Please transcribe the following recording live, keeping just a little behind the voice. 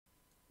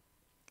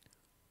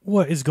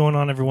What is going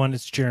on, everyone?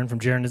 It's Jaron from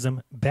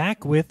Jaronism,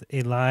 back with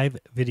a live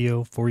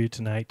video for you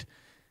tonight.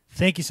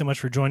 Thank you so much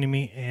for joining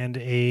me, and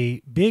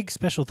a big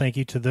special thank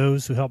you to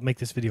those who helped make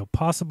this video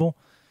possible.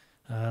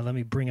 Let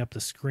me bring up the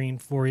screen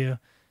for you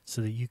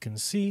so that you can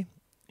see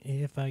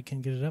if I can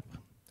get it up.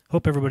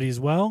 Hope everybody is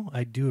well.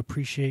 I do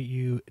appreciate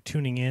you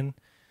tuning in,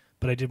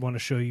 but I did want to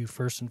show you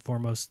first and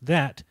foremost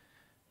that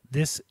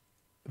this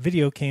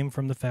video came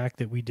from the fact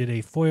that we did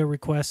a FOIA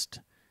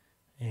request.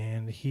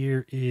 And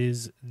here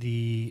is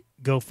the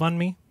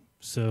GoFundMe.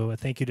 So a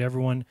thank you to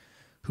everyone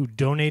who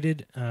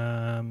donated.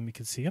 You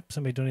can see, yep,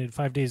 somebody donated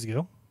 5 days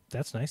ago.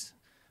 That's nice.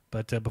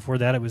 But before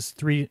that, it was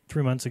three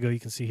months ago. You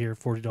can see here,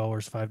 $40,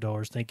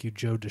 $5. Thank you,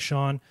 Joe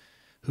Deshawn,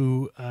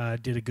 who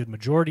did a good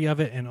majority of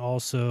it. And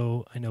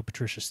also, I know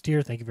Patricia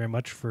Steer. Thank you very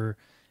much for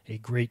a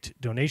great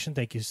donation.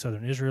 Thank you,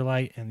 Southern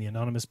Israelite and the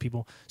anonymous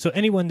people. So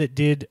anyone that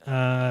did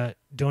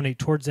donate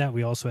towards that,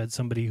 we also had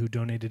somebody who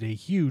donated a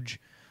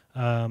huge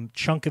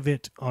chunk of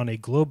it on a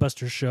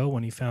Globebuster show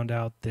when he found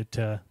out that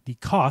the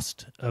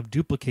cost of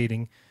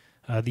duplicating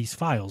these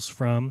files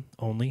from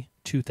only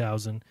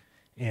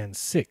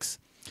 2006.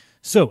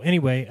 So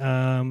anyway,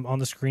 on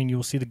the screen you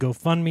will see the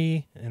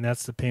GoFundMe, and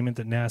that's the payment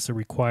that NASA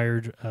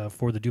required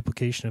for the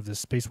duplication of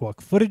this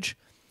spacewalk footage.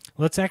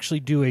 Let's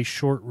actually do a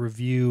short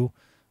review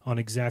on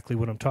exactly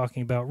what I'm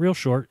talking about, real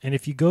short. And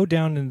if you go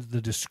down into the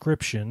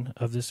description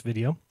of this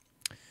video,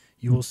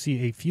 you will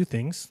see a few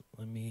things.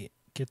 Let me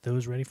get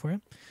those ready for you.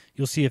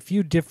 You'll see a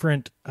few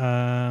different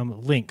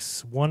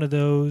links. One of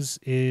those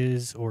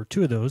is, or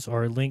two of those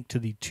are a link to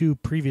the two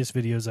previous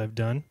videos I've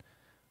done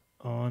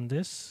on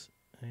this.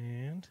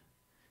 And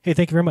hey,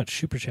 thank you very much,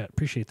 Super Chat.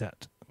 Appreciate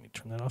that. Let me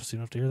turn that off so you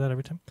don't have to hear that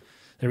every time.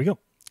 There we go.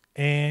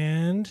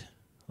 And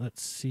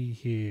let's see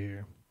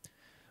here.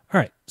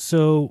 All right,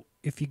 so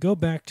if you go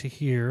back to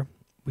here,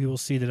 we will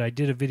see that I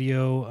did a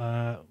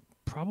video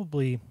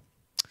probably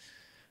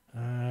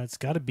it's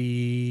got to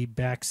be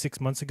back 6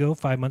 months ago,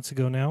 5 months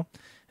ago now.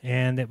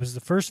 And it was the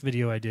first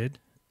video I did.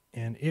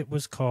 And it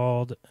was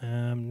called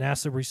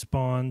NASA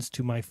Responds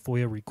to My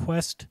FOIA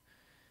Request.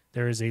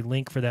 There is a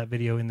link for that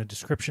video in the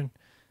description.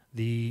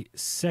 The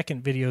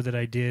second video that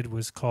I did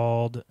was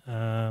called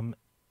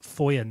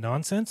FOIA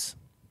Nonsense.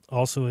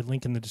 Also a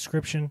link in the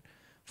description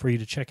for you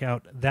to check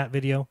out that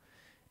video.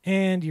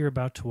 And you're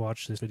about to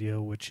watch this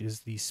video, which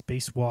is the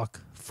spacewalk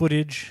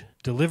footage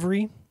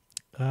delivery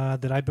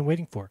that I've been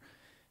waiting for.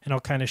 And I'll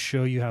kind of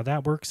show you how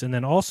that works. And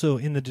then also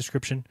in the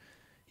description,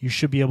 you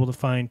should be able to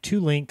find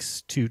two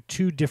links to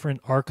two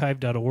different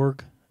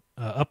archive.org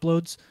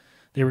uploads.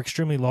 They were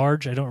extremely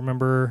large. I don't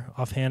remember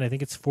offhand. I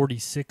think it's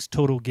 46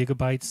 total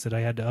gigabytes that I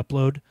had to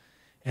upload.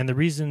 And the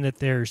reason that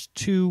there's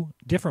two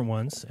different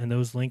ones, and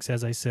those links,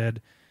 as I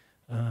said,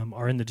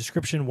 are in the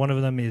description. One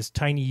of them is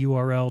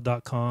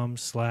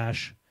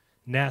tinyurl.com/NASA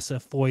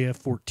FOIA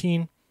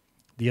 14.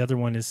 The other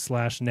one is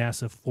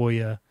 /NASA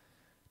FOIA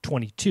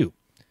 22.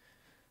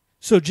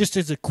 So just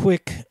as a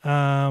quick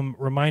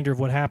reminder of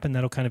what happened,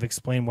 that'll kind of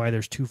explain why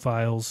there's two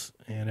files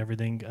and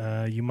everything.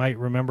 You might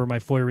remember my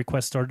FOIA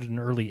request started in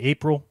early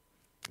April,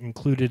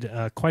 included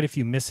quite a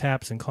few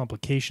mishaps and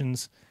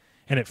complications.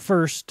 And at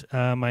first,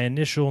 my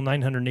initial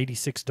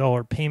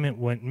 $986 payment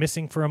went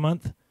missing for a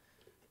month.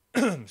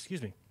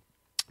 Excuse me.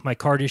 My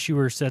card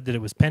issuer said that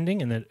it was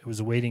pending and that it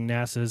was awaiting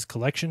NASA's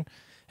collection,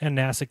 and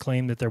NASA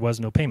claimed that there was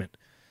no payment.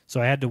 So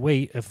I had to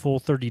wait a full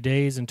 30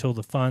 days until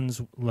the funds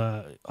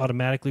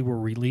automatically were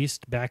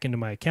released back into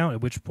my account,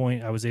 at which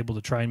point I was able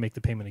to try and make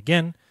the payment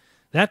again.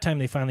 That time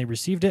they finally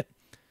received it.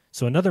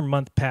 So another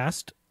month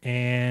passed,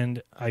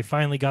 and I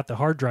finally got the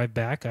hard drive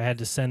back. I had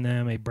to send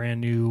them a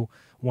brand new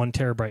 1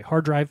 terabyte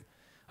hard drive.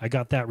 I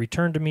got that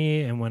returned to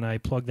me, and when I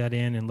plugged that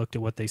in and looked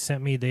at what they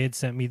sent me, they had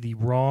sent me the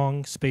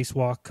wrong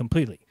spacewalk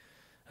completely.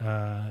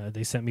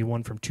 They sent me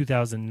one from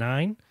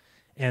 2009.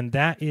 And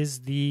that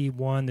is the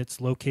one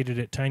that's located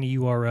at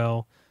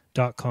tinyurl.com/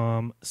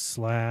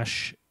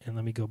 and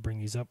let me go bring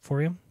these up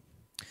for you,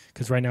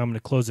 because right now I'm going to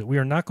close it. We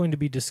are not going to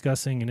be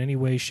discussing in any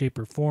way, shape,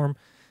 or form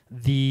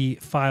the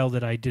file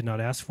that I did not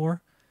ask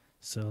for.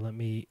 So let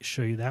me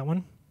show you that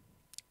one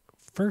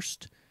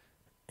first.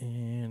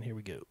 And here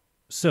we go.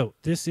 So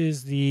this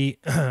is the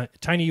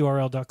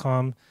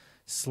tinyurl.com/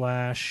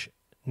 NASA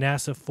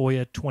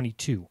FOIA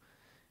 22.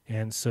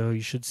 And so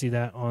you should see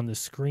that on the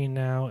screen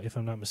now, if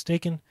I'm not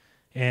mistaken.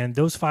 And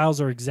those files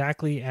are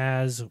exactly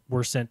as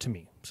were sent to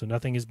me. So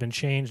nothing has been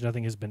changed.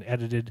 Nothing has been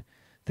edited.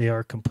 They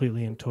are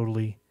completely and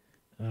totally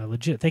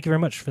legit. Thank you very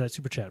much for that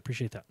super chat.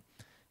 Appreciate that.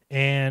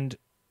 And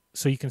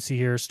so you can see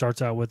here,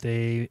 starts out with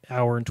a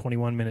hour and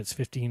 21 minutes,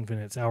 15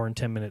 minutes, hour and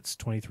 10 minutes,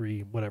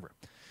 23, whatever.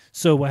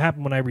 So what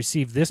happened when I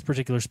received this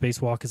particular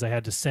spacewalk is I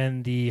had to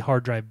send the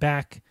hard drive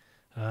back.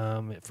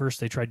 At first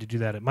they tried to do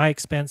that at my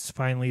expense.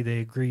 Finally, they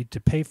agreed to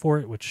pay for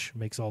it, which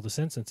makes all the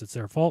sense since it's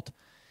their fault.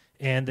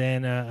 And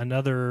then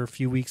another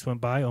few weeks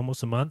went by,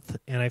 almost a month,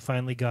 and I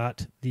finally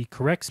got the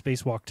correct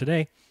spacewalk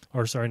today.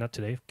 Or sorry, not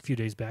today, a few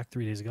days back,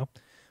 3 days ago.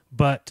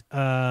 But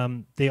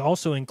they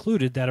also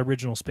included that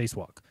original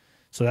spacewalk.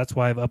 So that's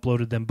why I've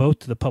uploaded them both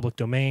to the public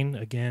domain.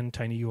 Again,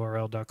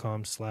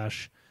 tinyurl.com/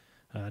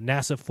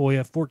 NASA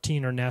FOIA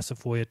 14 or NASA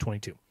FOIA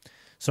 22.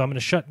 So I'm going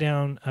to shut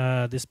down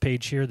this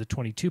page here, the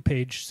 22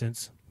 page,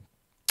 since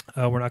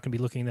we're not going to be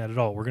looking at that at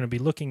all. We're going to be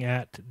looking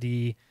at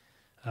the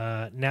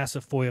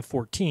NASA FOIA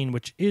 14,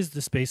 which is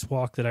the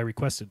spacewalk that I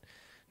requested.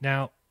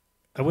 Now,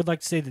 I would like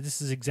to say that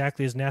this is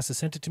exactly as NASA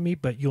sent it to me,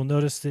 but you'll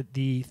notice that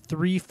the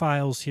 3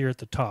 files here at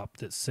the top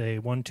that say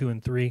 1, 2,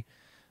 and 3,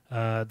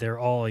 they're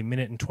all 1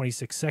 minute and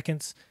 26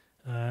 seconds,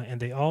 and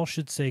they all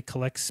should say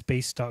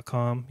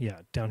collectspace.com,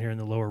 down here in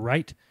the lower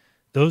right.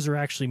 Those are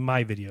actually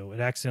my video.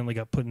 It accidentally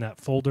got put in that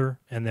folder,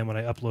 and then when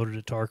I uploaded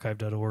it to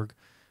archive.org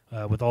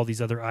with all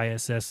these other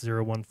ISS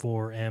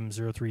 014, M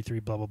 033,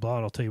 blah, blah, blah,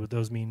 and I'll tell you what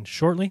those mean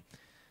shortly.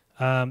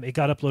 It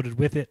got uploaded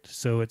with it,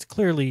 so it's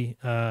clearly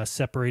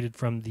separated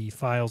from the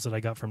files that I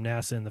got from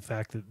NASA and the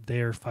fact that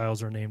their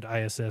files are named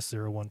ISS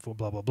 014,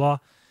 blah, blah, blah.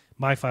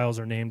 My files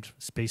are named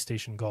Space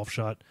Station Golf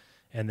Shot,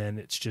 and then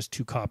it's just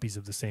 2 copies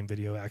of the same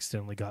video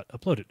accidentally got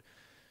uploaded.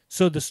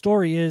 So the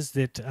story is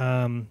that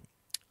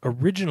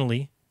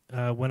originally,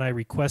 when I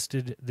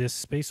requested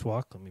this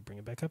spacewalk, let me bring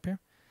it back up here.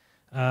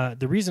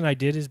 The reason I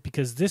did is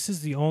because this is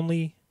the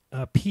only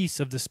piece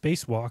of the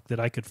spacewalk that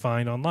I could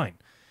find online.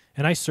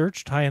 And I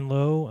searched high and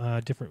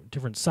low,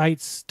 different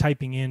sites,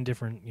 typing in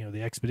different,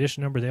 the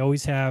expedition number. They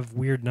always have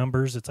weird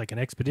numbers. It's like an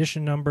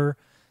expedition number,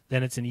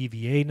 then it's an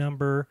EVA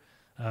number.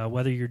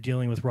 Whether you're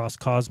dealing with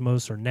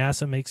Roscosmos or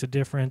NASA makes a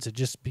difference. It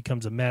just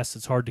becomes a mess.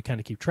 It's hard to kind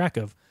of keep track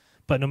of.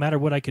 But no matter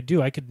what I could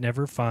do, I could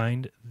never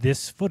find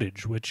this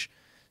footage, which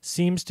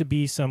seems to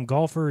be some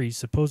golfer. He's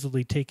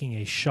supposedly taking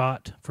a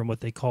shot from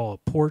what they call a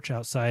porch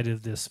outside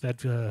of this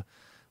FEDFA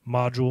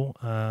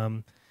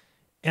module.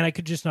 And I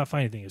could just not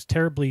find anything. It was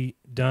terribly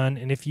done.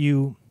 And if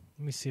you,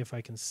 let me see if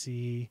I can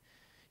see,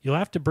 you'll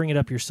have to bring it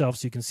up yourself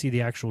so you can see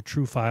the actual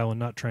true file and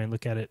not try and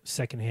look at it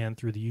secondhand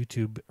through the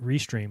YouTube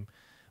restream.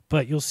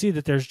 But you'll see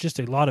that there's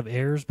just a lot of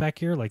errors back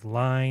here, like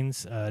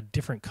lines,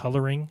 different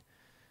coloring.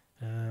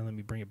 Let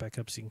me bring it back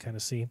up so you can kind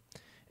of see.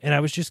 And I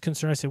was just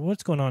concerned. I said,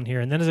 what's going on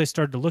here? And then as I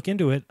started to look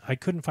into it, I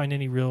couldn't find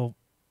any real,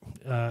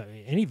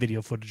 any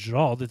video footage at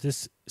all that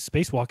this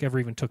spacewalk ever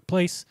even took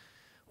place.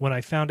 When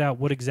I found out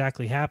what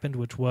exactly happened,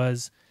 which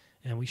was,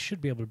 and we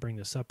should be able to bring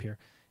this up here,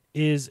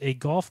 is a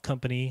golf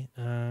company,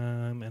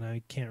 and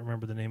I can't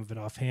remember the name of it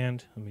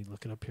offhand. Let me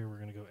look it up here. We're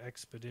going to go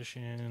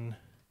Expedition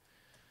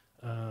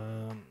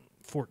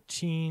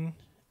 14.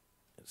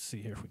 Let's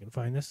see here if we can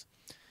find this.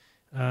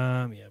 It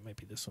might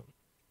be this one.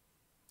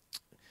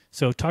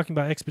 So talking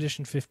about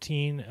Expedition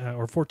 15,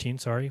 or 14,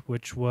 sorry,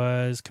 which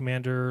was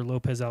Commander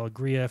Lopez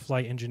Alegria,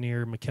 Flight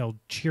Engineer Mikel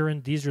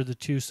Chirin. These are the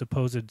 2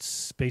 supposed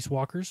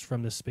spacewalkers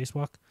from this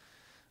spacewalk.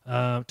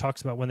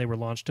 Talks about when they were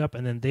launched up,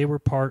 and then they were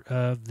part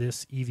of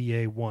this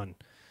EVA-1.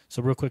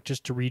 So real quick,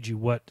 just to read you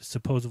what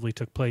supposedly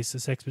took place.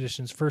 This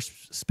expedition's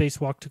first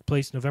spacewalk took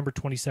place November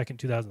 22nd,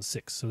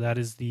 2006. So that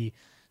is the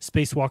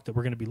spacewalk that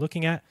we're going to be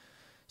looking at.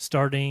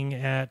 Starting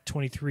at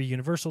 23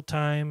 Universal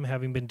Time,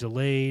 having been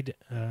delayed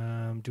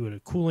due to a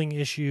cooling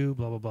issue,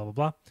 blah, blah, blah, blah,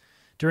 blah.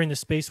 During the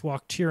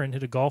spacewalk, Chirin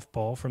hit a golf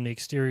ball from the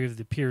exterior of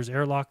the Piers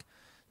airlock.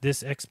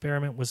 This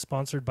experiment was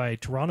sponsored by a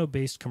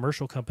Toronto-based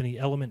commercial company,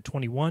 Element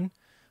 21,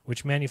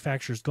 which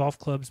manufactures golf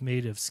clubs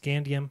made of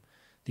scandium.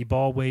 The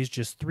ball weighs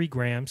just 3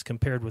 grams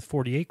compared with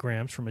 48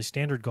 grams from a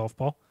standard golf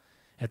ball.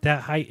 At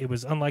that height, it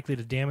was unlikely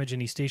to damage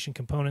any station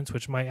components,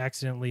 which might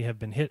accidentally have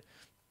been hit.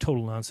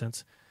 Total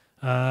nonsense.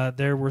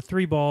 There were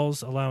 3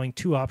 balls, allowing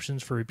 2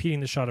 options for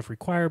repeating the shot if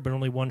required, but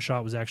only 1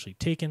 shot was actually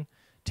taken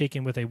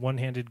with a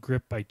one-handed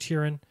grip by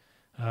Chirin,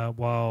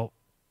 while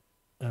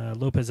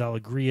Lopez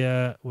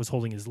Alegria was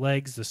holding his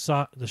legs. The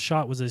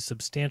shot was a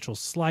substantial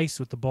slice,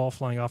 with the ball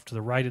flying off to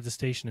the right of the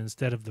station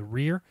instead of the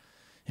rear.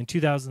 In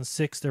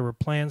 2006, there were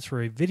plans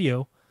for a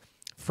video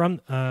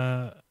plans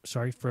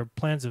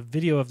of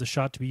video of the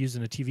shot to be used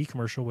in a TV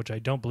commercial, which I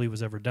don't believe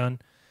was ever done.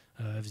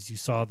 As you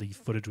saw, the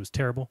footage was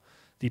terrible.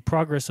 The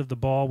progress of the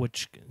ball,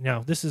 which,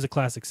 now, this is a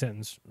classic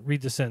sentence.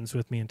 Read the sentence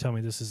with me and tell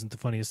me this isn't the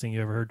funniest thing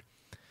you ever heard.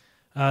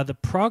 The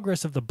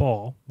progress of the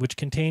ball, which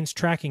contains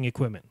tracking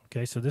equipment.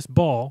 Okay, so this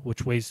ball,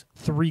 which weighs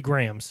 3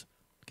 grams.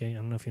 Okay, I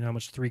don't know if you know how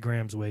much 3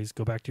 grams weighs.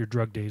 Go back to your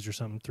drug days or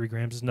something. 3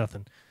 grams is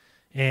nothing.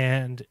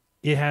 And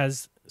it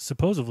has,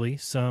 supposedly,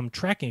 some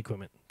tracking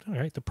equipment. All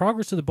right, the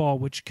progress of the ball,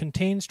 which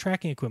contains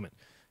tracking equipment,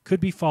 could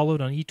be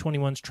followed on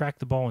E21's Track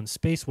the Ball in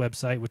Space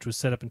website, which was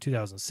set up in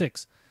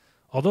 2006.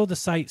 Although the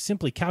site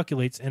simply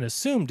calculates an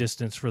assumed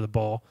distance for the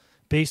ball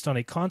based on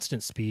a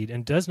constant speed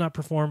and does not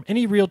perform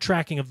any real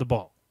tracking of the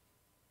ball.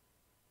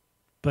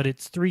 But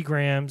it's 3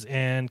 grams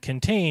and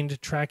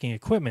contained tracking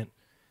equipment,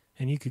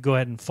 and you could go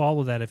ahead and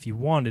follow that if you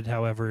wanted.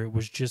 However, it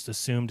was just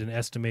assumed and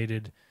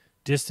estimated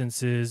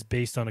distances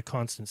based on a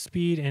constant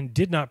speed and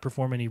did not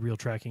perform any real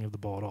tracking of the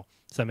ball at all.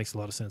 So that makes a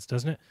lot of sense,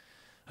 doesn't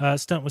it?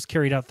 Stunt was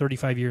carried out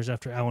 35 years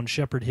after Alan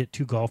Shepard hit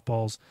 2 golf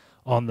balls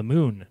on the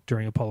moon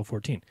during Apollo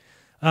 14.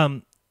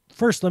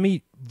 First, let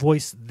me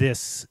voice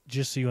this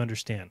just so you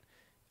understand.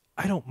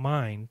 I don't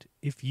mind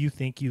if you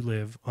think you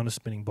live on a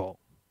spinning ball.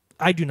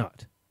 I do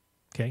not.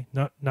 Okay?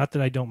 Not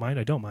that I don't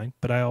mind,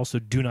 but I also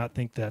do not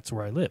think that's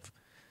where I live.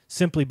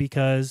 Simply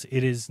because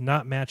it is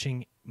not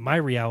matching my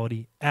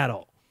reality at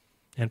all.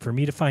 And for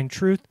me to find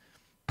truth,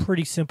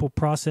 pretty simple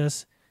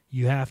process.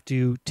 You have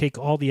to take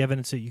all the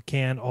evidence that you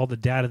can, all the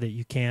data that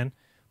you can,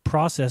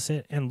 process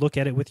it, and look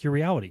at it with your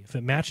reality. If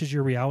it matches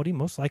your reality,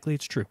 most likely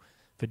it's true.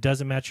 If it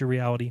doesn't match your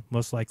reality,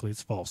 most likely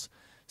it's false.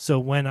 So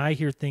when I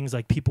hear things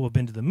like people have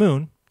been to the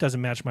moon, it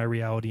doesn't match my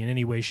reality in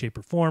any way, shape,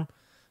 or form.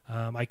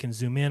 I can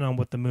zoom in on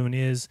what the moon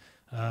is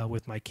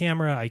with my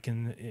camera. I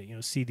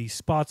can see these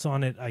spots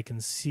on it. I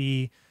can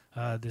see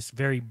this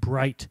very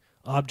bright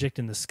object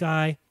in the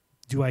sky.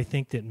 Do I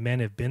think that men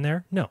have been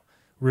there? No.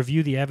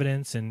 Review the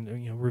evidence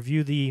and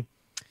review the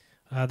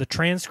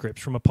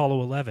transcripts from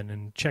Apollo 11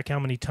 and check how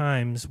many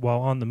times while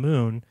on the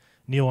moon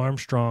Neil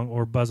Armstrong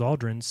or Buzz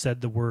Aldrin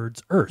said the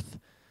words Earth.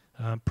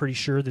 I'm pretty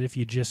sure that if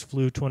you just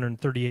flew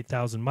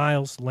 238,000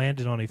 miles,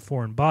 landed on a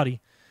foreign body,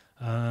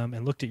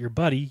 and looked at your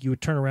buddy, you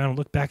would turn around and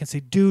look back and say,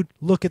 dude,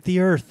 look at the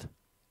Earth.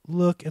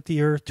 Look at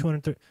the Earth.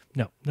 230.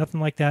 No,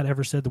 nothing like that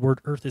ever said. The word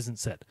Earth isn't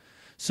said.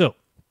 So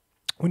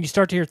when you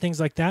start to hear things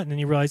like that, and then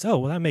you realize, oh,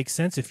 well, that makes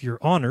sense if you're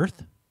on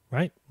Earth,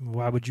 right?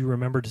 Why would you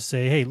remember to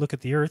say, hey, look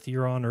at the Earth?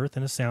 You're on Earth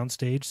in a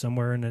soundstage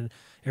somewhere in an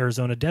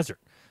Arizona desert.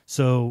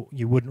 So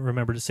you wouldn't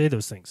remember to say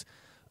those things.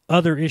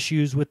 Other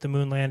issues with the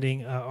moon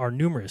landing are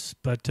numerous,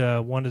 but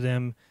one of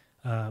them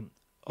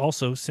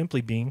also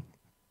simply being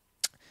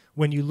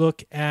when you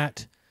look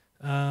at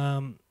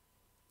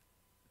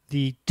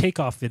the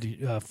takeoff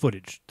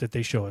footage that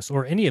they show us,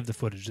 or any of the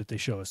footage that they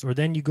show us, or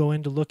then you go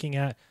into looking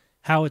at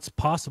how it's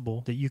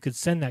possible that you could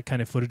send that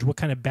kind of footage, what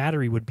kind of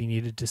battery would be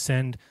needed to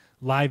send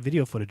live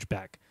video footage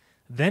back.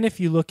 Then if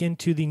you look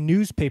into the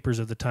newspapers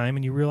of the time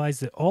and you realize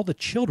that all the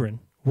children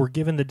were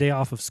given the day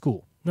off of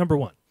school. Number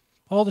one,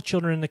 all the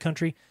children in the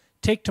country,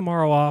 take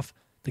tomorrow off.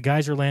 The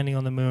guys are landing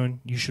on the moon.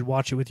 You should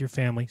watch it with your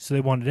family. So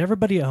they wanted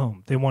everybody at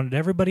home. They wanted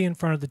everybody in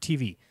front of the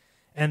TV.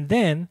 And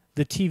then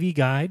the TV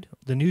guide,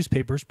 the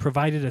newspapers,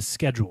 provided a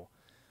schedule.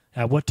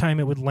 At what time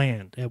it would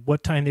land, at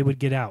what time they would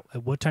get out,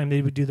 at what time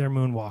they would do their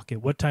moonwalk,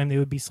 at what time they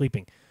would be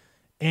sleeping.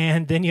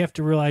 And then you have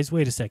to realize,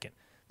 wait a second,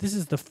 this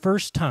is the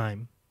first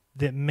time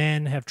that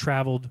men have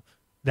traveled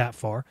that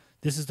far.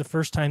 This is the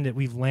first time that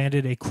we've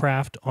landed a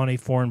craft on a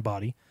foreign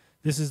body.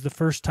 This is the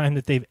first time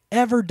that they've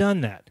ever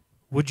done that.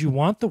 Would you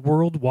want the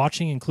world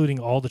watching, including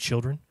all the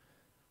children?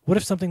 What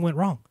if something went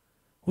wrong?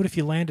 What if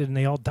you landed and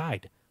they all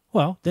died?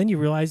 Well, then you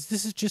realize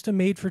this is just a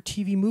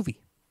made-for-TV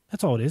movie.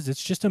 That's all it is.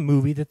 It's just a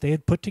movie that they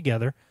had put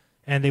together,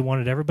 and they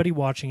wanted everybody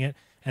watching it,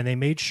 and they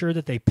made sure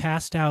that they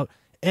passed out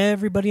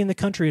everybody in the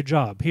country a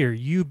job. Here,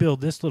 you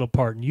build this little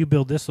part, and you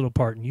build this little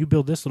part, and you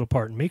build this little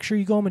part, and make sure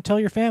you go home and tell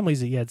your families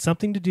that you had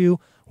something to do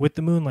with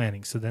the moon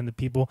landing. So then the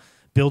people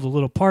build a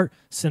little part,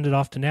 send it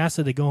off to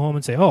NASA, they go home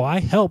and say, oh, I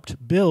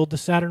helped build the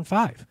Saturn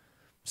V.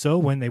 So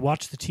when they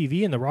watch the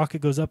TV and the rocket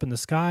goes up in the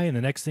sky, and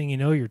the next thing you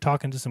know, you're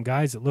talking to some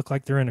guys that look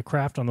like they're in a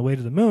craft on the way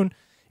to the moon,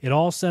 it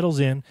all settles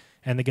in,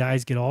 and the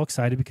guys get all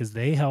excited because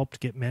they helped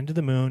get men to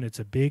the moon. It's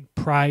a big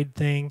pride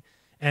thing.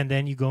 And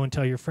then you go and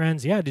tell your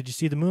friends, yeah, did you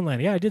see the moon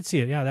landing? Yeah, I did see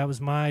it. Yeah, that was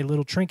my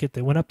little trinket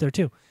that went up there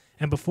too.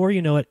 And before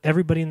you know it,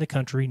 everybody in the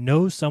country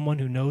knows someone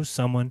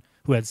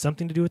who had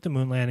something to do with the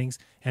moon landings.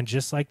 And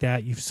just like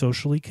that, you've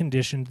socially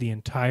conditioned the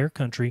entire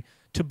country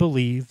to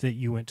believe that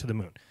you went to the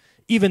moon.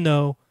 Even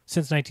though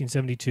since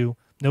 1972,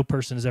 no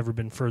person has ever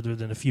been further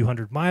than a few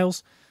hundred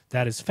miles.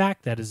 That is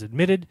fact. That is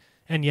admitted.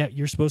 And yet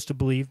you're supposed to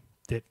believe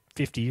that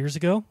 50 years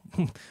ago,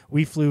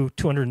 we flew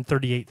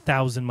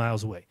 238,000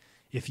 miles away.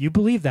 If you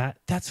believe that,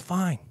 that's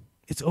fine.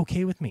 It's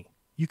okay with me.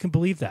 You can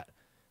believe that.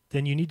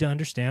 Then you need to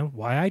understand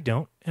why I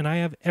don't, and I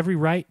have every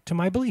right to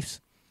my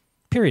beliefs,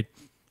 period.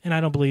 And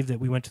I don't believe that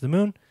we went to the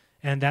moon,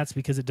 and that's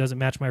because it doesn't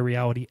match my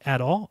reality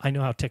at all. I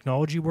know how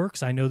technology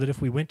works. I know that if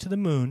we went to the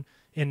moon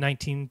in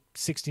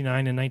 1969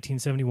 and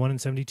 1971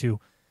 and 72,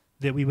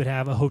 that we would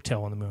have a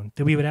hotel on the moon,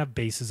 that we would have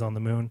bases on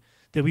the moon,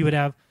 that we would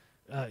have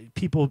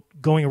people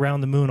going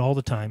around the moon all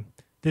the time,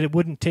 that it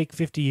wouldn't take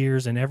 50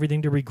 years and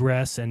everything to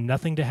regress and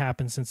nothing to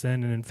happen since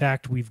then. And in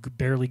fact, we've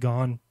barely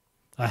gone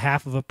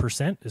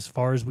 0.5% as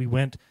far as we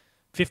went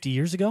 50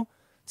 years ago.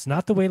 It's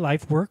not the way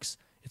life works.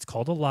 It's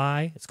called a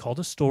lie. It's called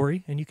a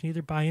story, and you can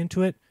either buy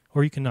into it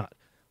or you cannot.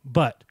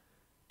 But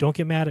don't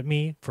get mad at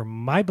me for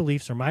my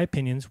beliefs or my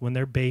opinions when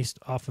they're based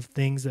off of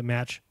things that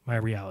match my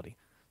reality.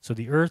 So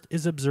the Earth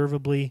is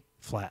observably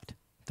flat.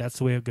 That's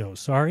the way it goes.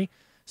 Sorry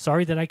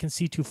that I can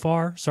see too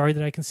far. Sorry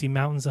that I can see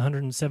mountains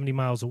 170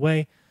 miles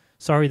away.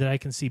 Sorry that I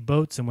can see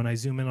boats, and when I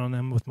zoom in on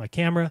them with my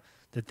camera,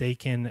 that they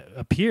can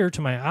appear to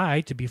my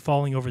eye to be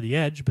falling over the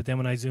edge, but then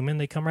when I zoom in,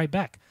 they come right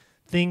back.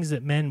 Things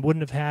that men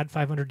wouldn't have had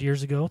 500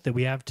 years ago that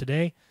we have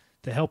today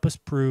that help us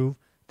prove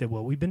that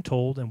what we've been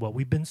told and what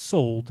we've been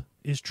sold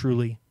is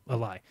truly a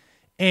lie.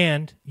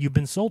 And you've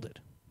been sold it.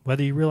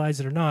 Whether you realize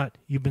it or not,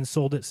 you've been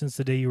sold it since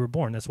the day you were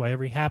born. That's why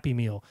every Happy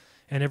Meal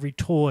and every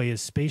toy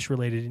is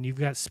space-related. And you've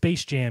got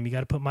Space Jam. You got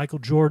to put Michael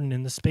Jordan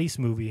in the space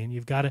movie. And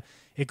you've got to,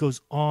 it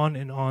goes on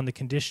and on, the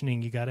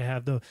conditioning. You got to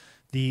have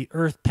the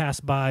Earth pass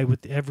by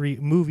with every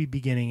movie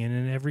beginning. And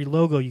in every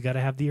logo, you got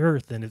to have the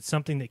Earth. And it's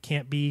something that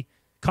can't be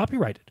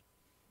copyrighted.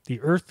 The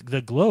Earth,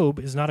 the globe,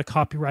 is not a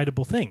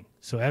copyrightable thing.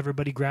 So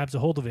everybody grabs a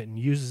hold of it and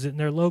uses it in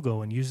their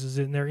logo and uses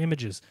it in their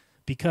images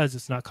because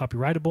it's not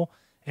copyrightable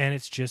and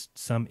it's just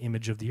some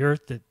image of the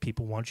earth that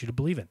people want you to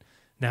believe in.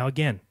 Now,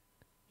 again,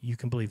 you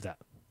can believe that.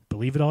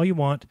 Believe it all you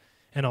want,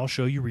 and I'll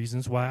show you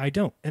reasons why I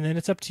don't. And then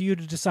it's up to you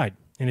to decide.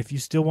 And if you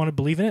still want to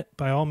believe in it,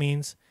 by all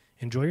means,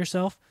 enjoy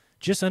yourself.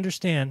 Just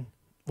understand,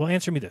 well,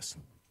 answer me this.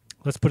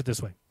 Let's put it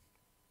this way.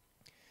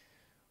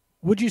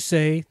 Would you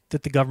say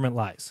that the government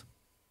lies?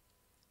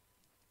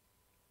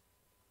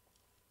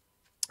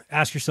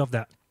 Ask yourself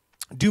that.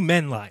 Do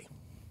men lie?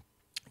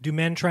 Do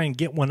men try and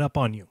get one up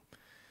on you?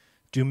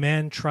 Do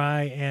men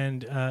try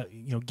and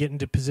get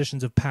into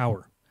positions of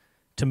power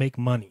to make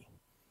money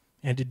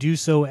and to do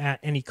so at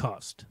any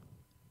cost?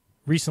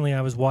 Recently,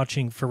 I was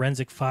watching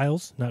Forensic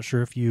Files. Not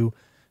sure if you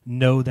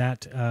know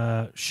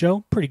that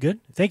show. Pretty good.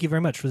 Thank you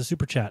very much for the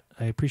super chat.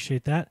 I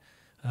appreciate that,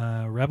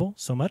 Rebel,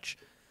 so much.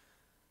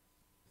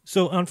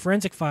 So on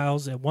Forensic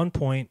Files, at one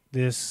point,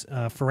 this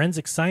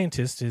forensic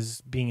scientist is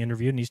being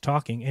interviewed, and he's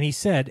talking, and he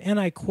said, and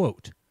I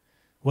quote,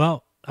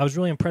 well, I was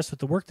really impressed with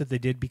the work that they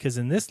did because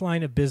in this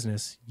line of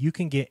business, you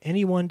can get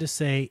anyone to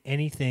say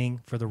anything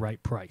for the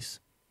right price.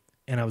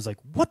 And I was like,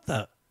 what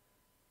the?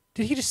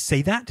 Did he just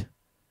say that?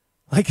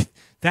 Like,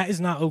 that is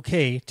not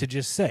okay to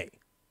just say.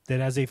 That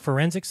as a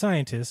forensic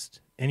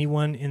scientist,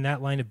 anyone in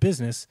that line of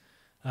business,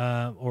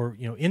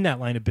 in that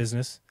line of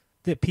business,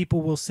 that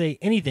people will say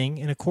anything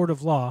in a court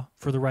of law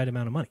for the right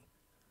amount of money.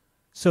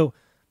 So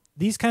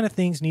these kind of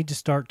things need to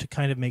start to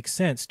kind of make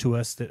sense to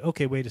us that,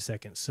 okay, wait a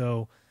second.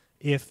 So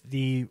if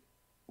the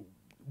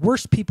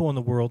worst people in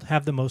the world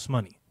have the most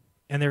money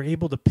and they're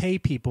able to pay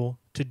people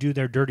to do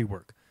their dirty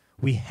work,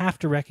 we have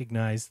to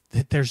recognize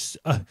that there's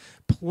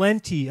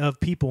plenty of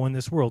people in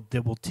this world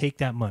that will take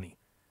that money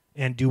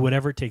and do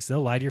whatever it takes.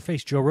 They'll lie to your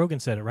face. Joe Rogan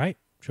said it, right?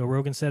 Joe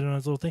Rogan said it on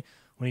his little thing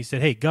when he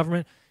said, hey,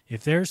 government,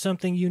 if there's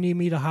something you need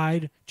me to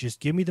hide, just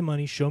give me the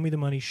money, show me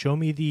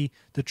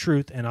the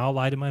truth, and I'll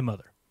lie to my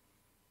mother.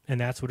 And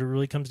that's what it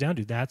really comes down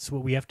to. That's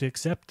what we have to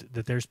accept,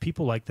 that there's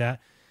people like that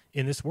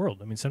in this world.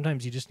 I mean,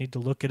 sometimes you just need to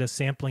look at a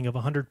sampling of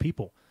 100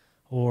 people.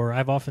 Or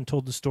I've often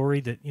told the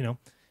story that,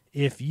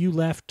 if you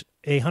left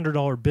a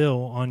 $100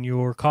 bill on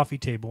your coffee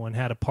table and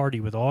had a party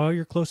with all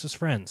your closest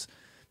friends,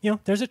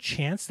 there's a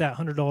chance that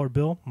 $100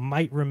 bill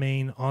might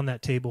remain on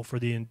that table for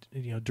the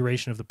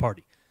duration of the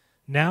party.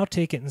 Now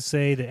take it and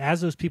say that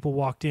as those people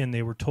walked in,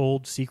 they were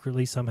told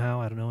secretly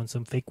somehow, I don't know, in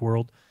some fake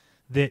world,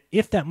 that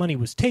if that money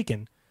was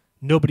taken,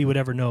 nobody would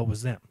ever know it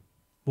was them.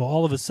 Well,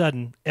 all of a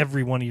sudden,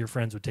 every one of your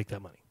friends would take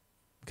that money.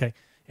 Okay?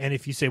 And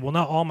if you say, well,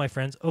 not all my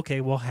friends,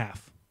 okay, well,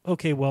 half.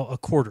 Okay, well, a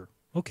quarter.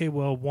 Okay,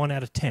 well, 1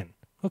 out of 10.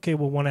 Okay,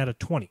 well, 1 out of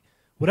 20.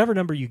 Whatever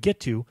number you get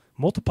to,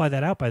 multiply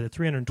that out by the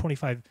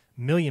 325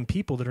 million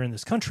people that are in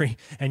this country,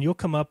 and you'll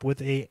come up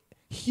with a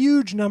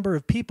huge number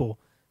of people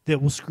that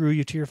will screw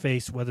you to your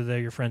face, whether they're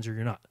your friends or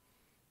you're not.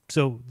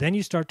 So then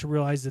you start to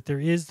realize that there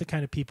is the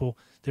kind of people,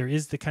 there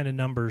is the kind of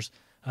numbers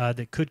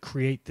that could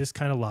create this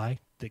kind of lie,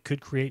 that could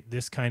create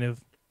this kind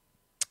of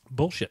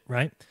bullshit,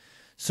 right?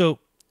 So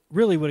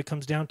really what it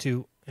comes down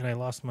to, and I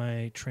lost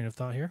my train of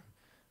thought here.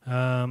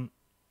 What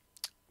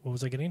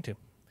was I getting into?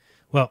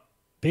 Well,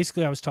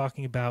 basically I was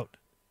talking about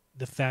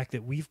the fact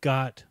that we've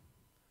got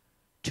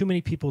too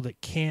many people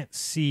that can't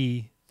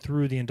see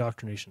through the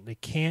indoctrination. They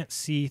can't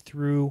see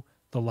through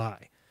the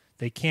lie.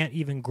 They can't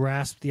even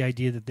grasp the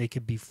idea that they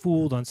could be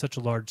fooled on such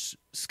a large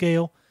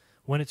scale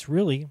when it's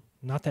really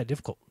not that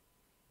difficult.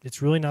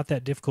 It's really not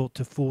that difficult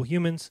to fool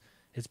humans.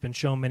 It's been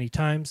shown many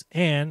times.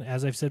 And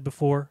as I've said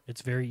before,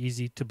 it's very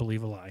easy to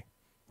believe a lie,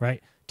 right?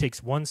 It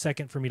takes 1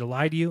 second for me to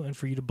lie to you and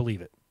for you to believe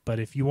it. But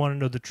if you want to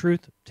know the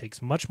truth, it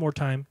takes much more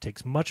time,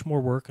 takes much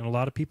more work, and a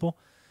lot of people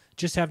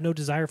just have no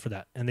desire for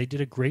that. And they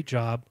did a great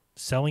job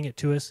selling it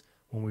to us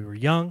when we were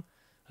young,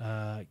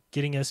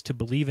 getting us to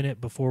believe in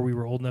it before we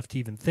were old enough to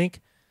even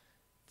think.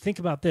 Think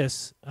about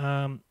this.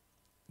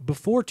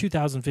 Before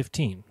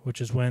 2015, which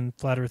is when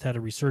Flat Earth had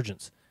a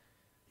resurgence,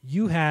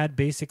 you had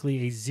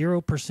basically a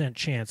 0%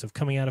 chance of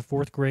coming out of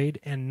 4th grade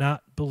and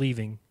not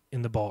believing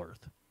in the ball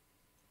Earth,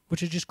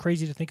 which is just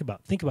crazy to think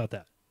about. Think about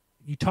that.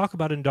 You talk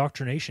about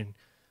indoctrination.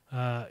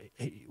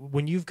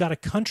 When you've got a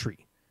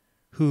country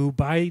who,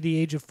 by the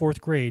age of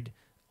 4th grade,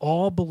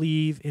 all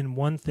believe in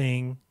one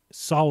thing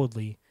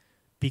solidly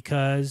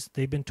because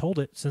they've been told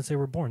it since they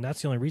were born.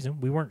 That's the only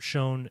reason. We weren't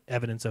shown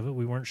evidence of it.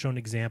 We weren't shown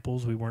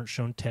examples. We weren't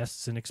shown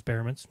tests and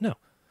experiments. No.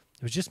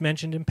 It was just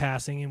mentioned in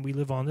passing, and we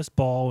live on this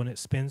ball, and it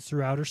spins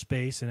through outer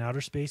space, and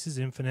outer space is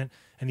infinite,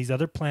 and these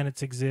other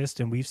planets exist,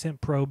 and we've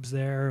sent probes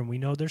there, and we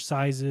know their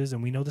sizes,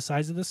 and we know the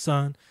size of the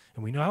sun,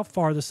 and we know how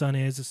far the sun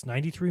is. It's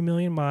 93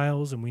 million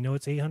miles, and we know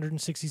it's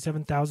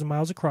 867,000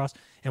 miles across,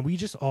 and we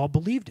just all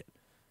believed it.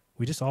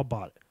 We just all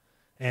bought it.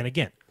 And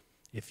again,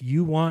 if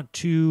you want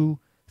to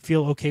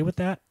feel okay with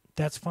that,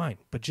 that's fine.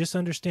 But just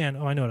understand,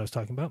 I know what I was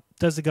talking about.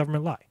 Does the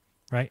government lie,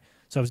 right?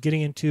 So I was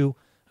getting into,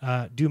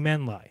 do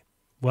men lie?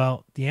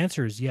 Well, the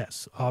answer is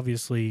yes.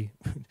 Obviously,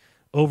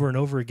 over and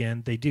over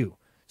again, they do.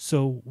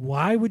 So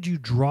why would you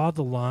draw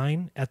the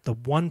line at the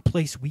one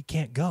place we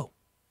can't go?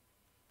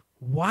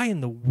 Why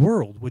in the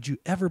world would you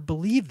ever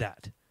believe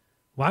that?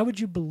 Why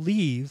would you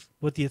believe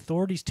what the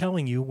authorities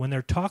telling you when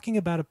they're talking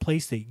about a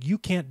place that you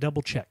can't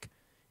double check?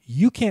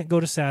 You can't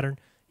go to Saturn.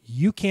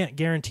 You can't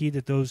guarantee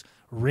that those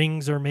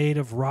rings are made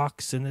of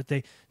rocks and that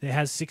they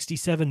has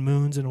 67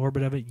 moons in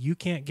orbit of it. You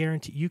can't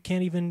guarantee. You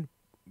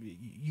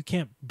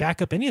can't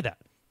back up any of that.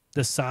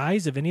 The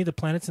size of any of the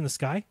planets in the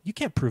sky, you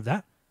can't prove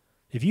that.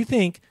 If you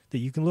think that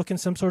you can look in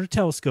some sort of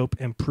telescope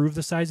and prove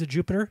the size of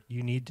Jupiter,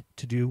 you need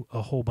to do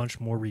a whole bunch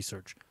more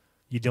research.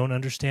 You don't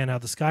understand how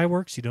the sky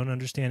works. You don't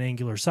understand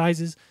angular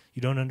sizes.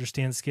 You don't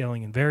understand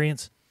scaling and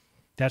variance.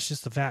 That's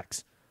just the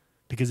facts.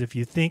 Because if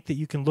you think that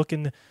you can look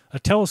in a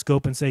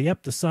telescope and say,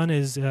 yep, the sun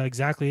is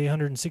exactly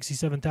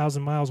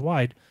 867,000 miles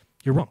wide,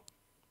 you're wrong.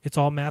 It's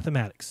all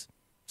mathematics.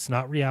 It's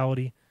not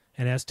reality.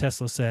 And as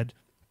Tesla said,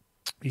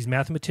 these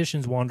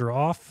mathematicians wander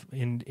off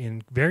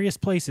in various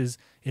places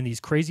in these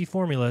crazy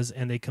formulas,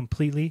 and they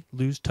completely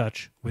lose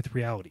touch with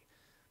reality.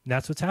 And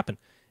that's what's happened.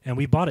 And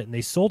we bought it, and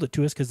they sold it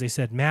to us because they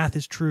said math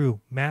is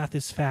true, math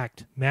is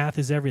fact, math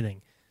is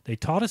everything. They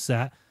taught us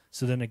that,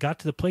 so then it got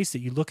to the place that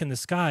you look in the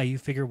sky, you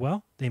figure,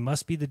 well, they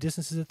must be the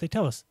distances that they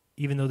tell us,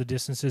 even though the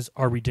distances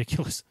are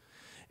ridiculous.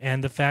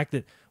 And the fact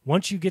that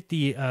once you get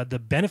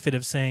the benefit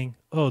of saying,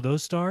 oh,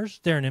 those stars,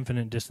 they're an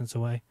infinite distance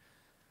away.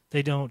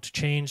 They don't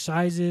change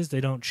sizes.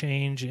 They don't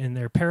change in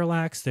their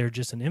parallax. They're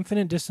just an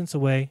infinite distance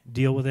away.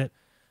 Deal with it.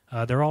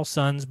 They're all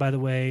suns, by the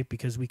way,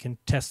 because we can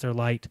test their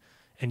light,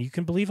 and you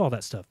can believe all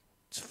that stuff.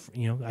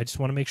 I just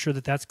want to make sure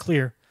that that's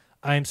clear.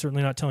 I am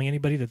certainly not telling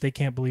anybody that they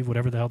can't believe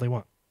whatever the hell they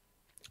want.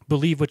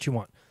 Believe what you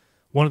want.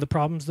 One of the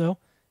problems, though,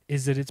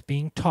 is that it's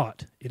being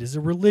taught. It is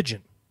a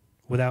religion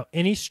without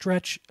any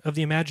stretch of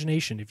the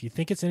imagination. If you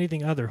think it's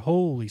anything other,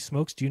 holy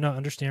smokes, do you not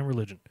understand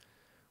religion?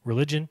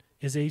 Religion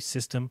is a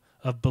system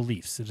of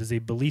beliefs. It is a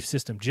belief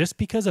system. Just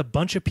because a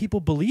bunch of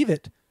people believe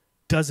it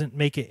doesn't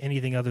make it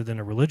anything other than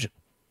a religion.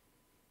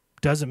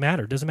 Doesn't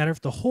matter. Doesn't matter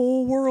if the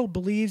whole world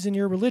believes in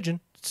your religion.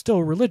 It's still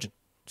a religion.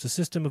 It's a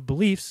system of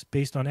beliefs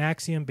based on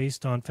axiom,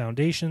 based on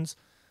foundations.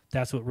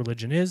 That's what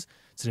religion is.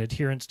 It's an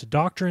adherence to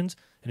doctrines,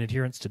 an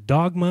adherence to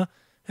dogma,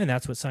 and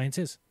that's what science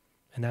is.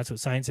 And that's what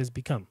science has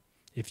become.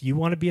 If you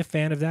want to be a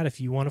fan of that,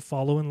 if you want to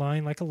follow in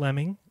line like a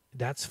lemming,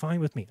 that's fine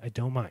with me. I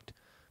don't mind.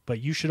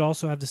 But you should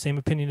also have the same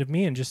opinion of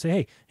me and just say,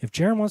 hey, if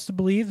Jaron wants to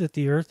believe that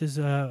the Earth is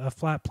a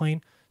flat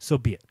plane, so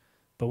be it.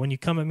 But when you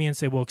come at me and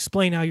say, well,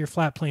 explain how your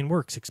flat plane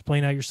works,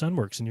 explain how your sun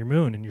works and your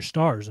moon and your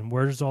stars and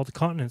where does all the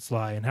continents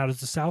lie and how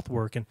does the South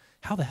work and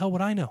how the hell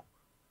would I know?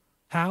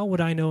 How would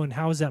I know, and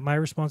how is that my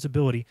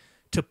responsibility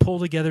to pull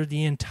together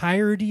the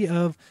entirety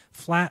of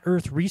flat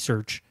Earth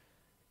research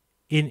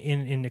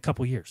in a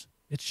couple years?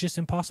 It's just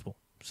impossible.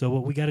 So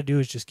what we got to do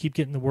is just keep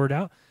getting the word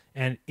out,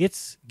 and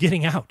it's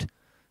getting out.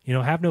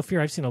 Have no fear.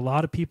 I've seen a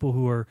lot of people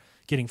who are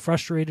getting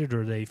frustrated,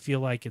 or they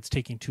feel like it's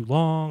taking too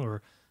long,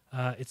 or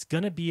it's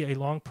going to be a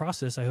long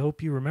process. I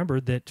hope you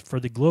remember that for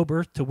the globe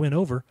Earth to win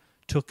over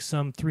took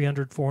some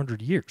 300,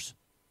 400 years.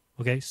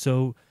 Okay,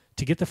 so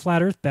to get the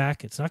flat Earth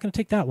back, it's not going to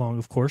take that long,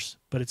 of course,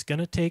 but it's going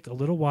to take a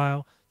little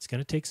while. It's going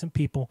to take some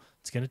people.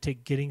 It's going to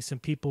take getting some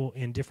people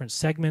in different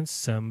segments,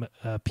 some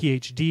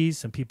PhDs,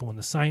 some people in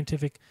the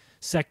scientific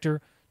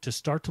sector to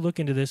start to look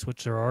into this,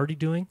 which they're already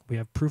doing. We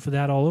have proof of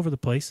that all over the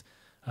place.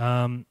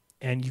 And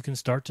you can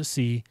start to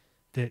see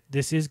that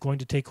this is going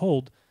to take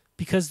hold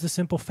because the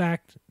simple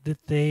fact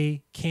that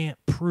they can't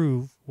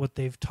prove what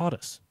they've taught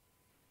us.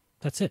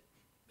 That's it.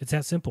 It's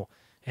that simple.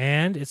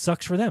 And it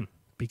sucks for them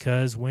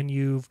because when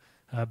you've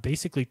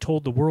basically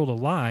told the world a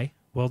lie,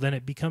 well, then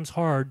it becomes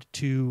hard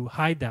to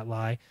hide that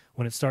lie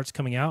when it starts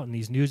coming out and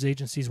these news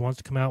agencies want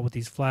to come out with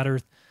these flat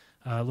Earth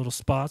little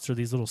spots or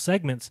these little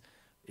segments.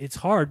 It's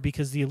hard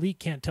because the elite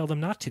can't tell them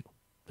not to.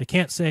 They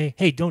can't say,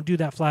 hey, don't do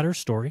that flat Earth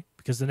story,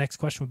 because the next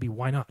question would be,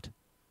 why not?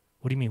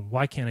 What do you mean,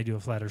 why can't I do a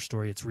flat Earth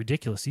story? It's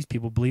ridiculous. These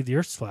people believe the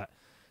Earth's flat.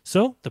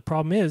 So the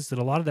problem is that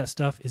a lot of that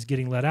stuff is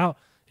getting let out.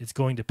 It's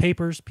going to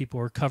papers. People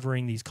are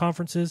covering these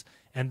conferences.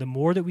 And the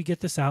more that we get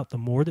this out, the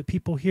more that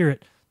people hear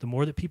it, the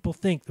more that people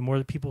think, the more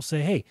that people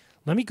say, hey,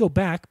 let me go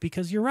back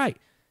because you're right.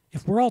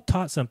 If we're all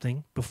taught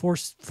something before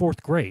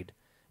fourth grade,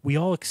 we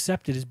all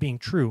accept it as being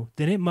true,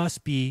 then it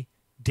must be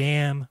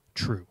damn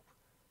true.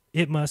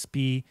 It must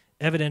be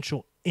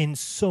evidential in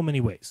so many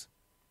ways.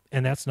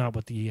 And that's not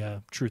what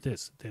the truth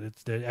is.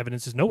 The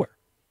evidence is nowhere.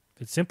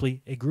 It's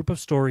simply a group of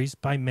stories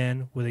by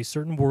men with a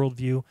certain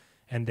worldview,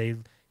 and they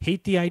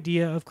hate the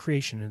idea of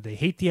creation, and they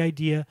hate the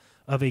idea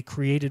of a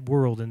created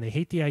world, and they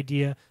hate the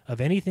idea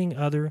of anything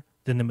other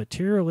than the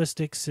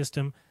materialistic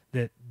system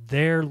that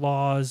their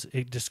laws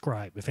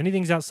describe. If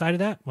anything's outside of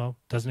that, well,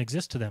 it doesn't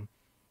exist to them.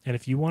 And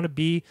if you want to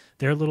be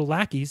their little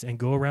lackeys and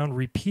go around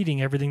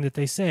repeating everything that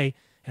they say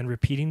and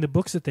repeating the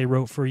books that they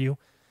wrote for you,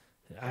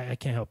 I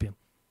can't help you.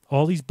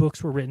 All these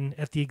books were written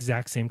at the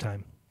exact same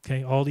time.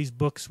 Okay, all these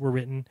books were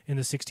written in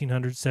the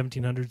 1600s,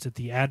 1700s at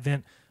the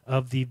advent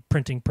of the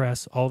printing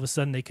press. All of a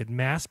sudden, they could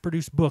mass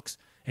produce books,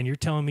 and you're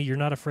telling me you're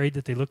not afraid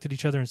that they looked at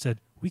each other and said,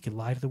 we could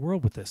lie to the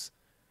world with this.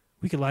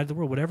 We could lie to the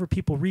world. Whatever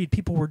people read,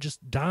 people were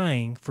just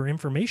dying for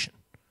information.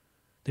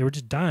 They were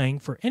just dying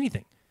for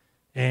anything.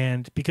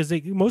 And because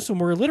most of them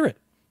were illiterate.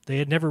 They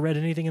had never read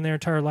anything in their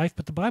entire life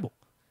but the Bible.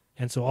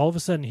 And so all of a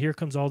sudden, here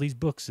comes all these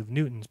books of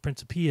Newton's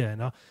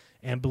Principia,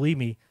 and believe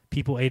me,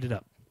 people ate it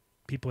up.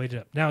 People ate it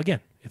up. Now, again,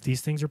 if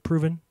these things are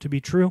proven to be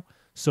true,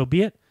 so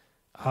be it.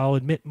 I'll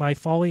admit my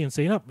folly and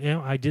say,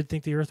 no, I did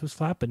think the earth was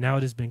flat, but now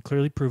it has been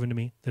clearly proven to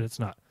me that it's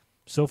not.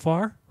 So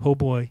far, oh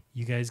boy,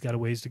 you guys got a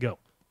ways to go.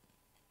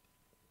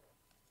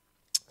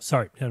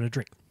 Sorry, having a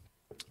drink.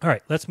 All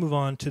right, let's move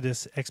on to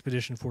this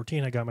Expedition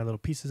 14. I got my little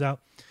pieces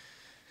out.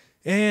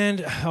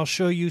 And I'll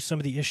show you some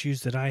of the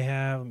issues that I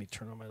have. Let me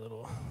turn on my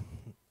little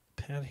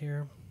pad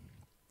here.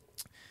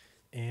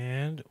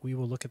 And we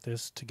will look at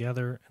this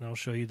together, and I'll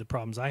show you the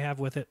problems I have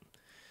with it.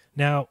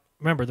 Now,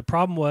 remember, the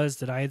problem was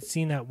that I had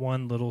seen that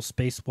one little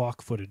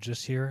spacewalk footage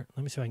just here.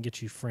 Let me see if I can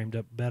get you framed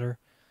up better.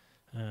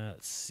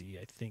 Let's see.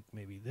 I think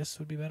maybe this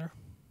would be better.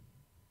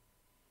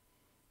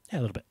 Yeah,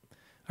 a little bit.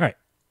 All right.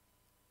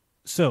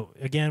 So,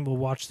 again, we'll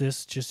watch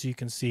this just so you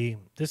can see.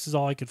 This is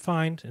all I could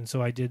find, and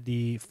so I did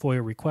the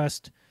FOIA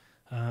request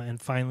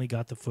and finally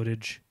got the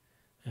footage.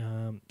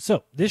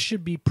 So, this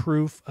should be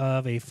proof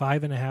of a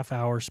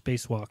 5.5-hour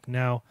spacewalk.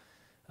 Now,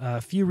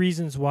 a few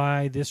reasons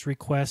why this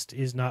request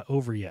is not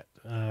over yet.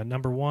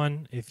 Number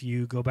one, if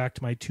you go back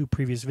to my 2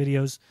 previous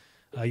videos,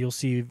 you'll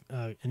see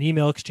an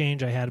email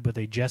exchange I had with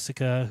a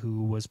Jessica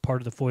who was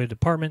part of the FOIA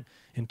department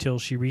until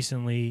she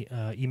recently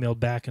emailed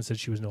back and said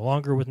she was no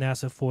longer with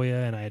NASA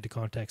FOIA and I had to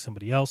contact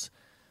somebody else.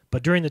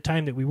 But during the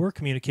time that we were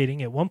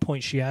communicating, at one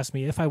point she asked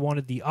me if I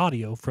wanted the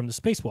audio from the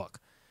spacewalk.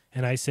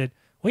 And I said,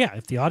 well, yeah,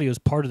 if the audio is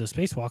part of the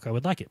spacewalk, I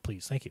would like it,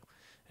 please. Thank you.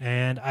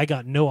 And I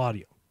got no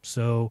audio.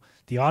 So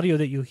the audio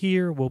that you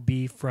hear will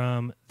be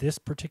from this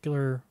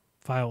particular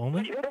file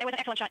only. It was an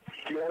excellent shot.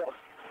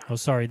 Oh,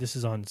 sorry, this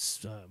is on...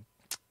 I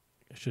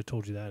should have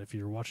told you that if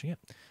you were watching it.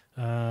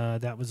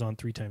 That was on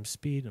 3 times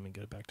speed. Let me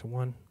go back to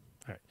 1. All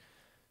right.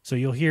 So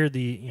you'll hear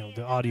the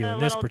audio in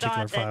this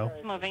particular file.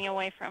 Moving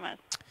away from us.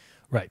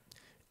 Right.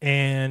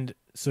 And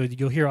so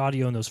you'll hear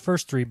audio in those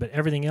first 3, but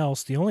everything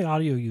else, the only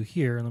audio you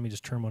hear, and let me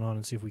just turn one on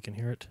and see if we can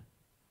hear it,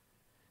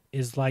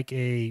 is like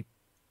a...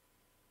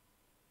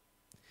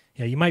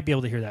 Yeah, you might be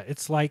able to hear that.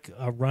 It's like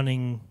a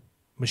running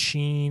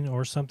machine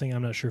or something.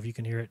 I'm not sure if you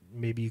can hear it.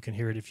 Maybe you can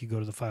hear it if you go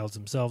to the files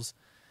themselves.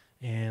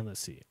 And let's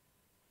see.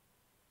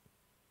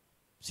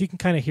 So you can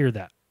kind of hear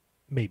that,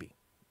 maybe.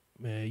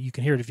 You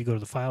can hear it if you go to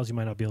the files. You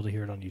might not be able to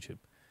hear it on YouTube.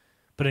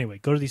 But anyway,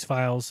 go to these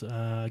files.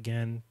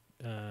 Again,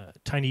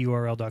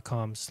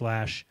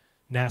 tinyurl.com/NASA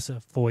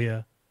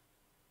FOIA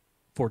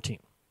 14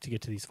 to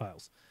get to these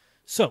files.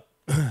 So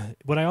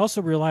what I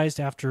also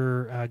realized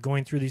after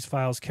going through these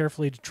files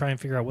carefully to try and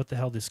figure out what the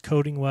hell this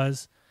coding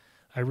was,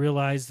 I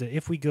realized that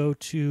if we go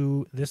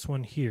to this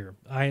one here,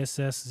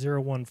 ISS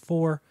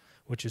 014,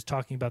 which is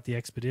talking about the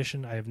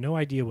expedition. I have no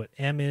idea what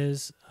M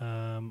is,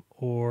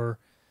 or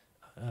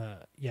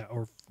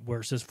where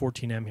it says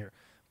 14M here.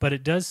 But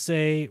it does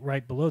say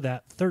right below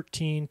that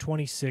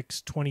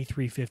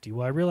 13262350.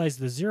 Well, I realize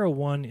the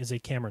 01 is a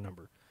camera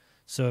number.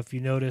 So if you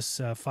notice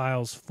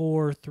files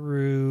 4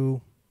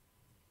 through,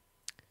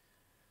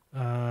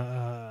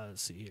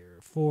 let's see here,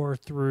 4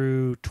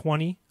 through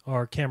 20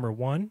 are camera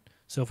 1.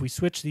 So if we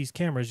switch these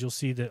cameras, you'll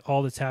see that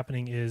all that's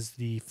happening is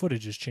the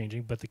footage is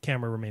changing, but the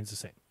camera remains the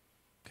same.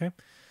 Okay,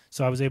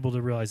 so I was able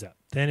to realize that.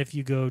 Then if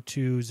you go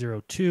to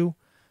 02,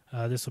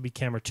 this will be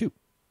camera 2.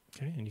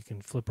 Okay, and you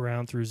can flip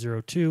around through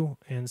 02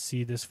 and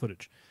see this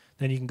footage.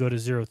 Then you can go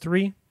to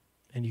 03,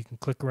 and you can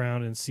click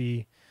around and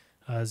see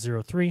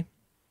 03,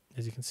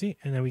 as you can see.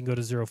 And then we can go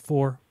to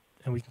 04,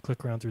 and we can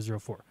click around through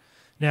 04.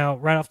 Now,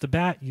 right off the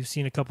bat, you've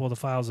seen a couple of the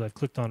files that I've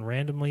clicked on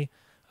randomly.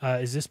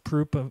 Is this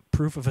proof of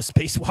a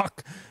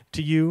spacewalk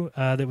to you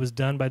that was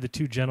done by the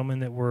 2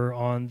 gentlemen that were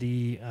on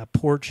the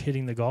porch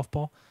hitting the golf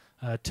ball?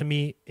 To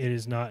me, it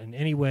is not in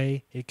any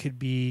way. It could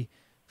be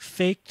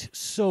faked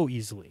so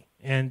easily.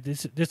 And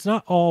it's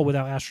not all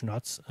without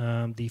astronauts.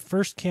 The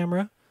first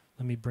camera,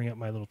 let me bring up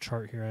my little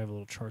chart here. I have a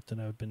little chart that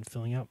I've been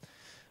filling out.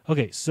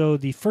 Okay, so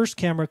the first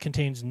camera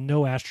contains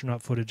no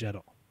astronaut footage at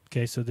all.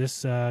 Okay, so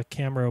this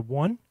camera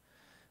 1,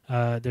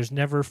 there's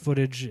never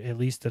footage, at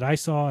least that I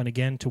saw. And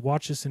again, to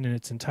watch this in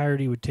its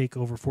entirety would take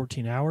over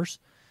 14 hours.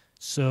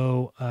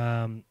 So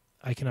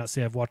I cannot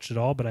say I've watched it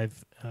all, but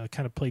I've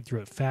kind of played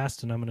through it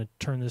fast, and I'm going to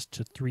turn this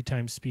to 3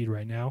 times speed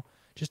right now,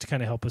 just to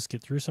kind of help us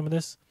get through some of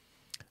this.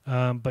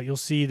 But you'll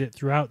see that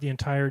throughout the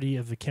entirety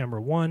of the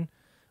camera 1,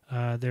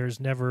 there's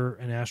never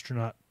an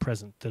astronaut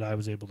present that I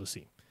was able to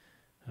see.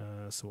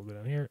 So we'll go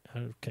down here.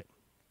 Okay,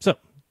 so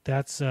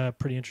that's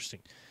pretty interesting.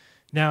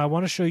 Now I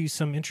want to show you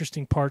some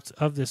interesting parts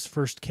of this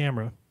first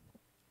camera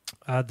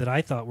that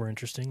I thought were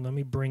interesting. Let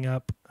me bring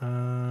up...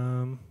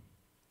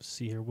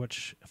 see here,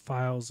 which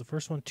files. The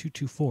first one,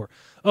 224.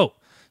 Oh,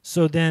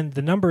 so then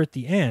the number at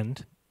the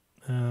end,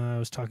 I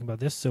was talking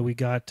about this. So we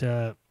got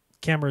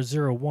camera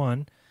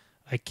 01.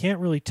 I can't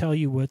really tell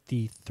you what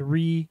the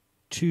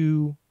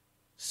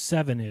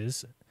 327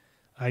 is.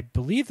 I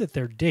believe that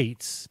they're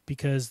dates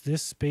because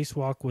this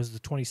spacewalk was the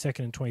 22nd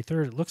and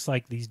 23rd. It looks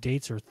like these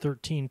dates are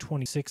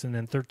 1326 and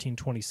then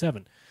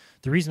 1327.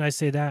 The reason I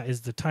say that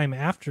is the time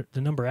after,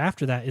 the number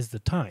after that is the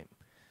time.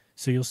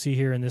 So you'll see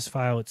here in this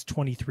file, it's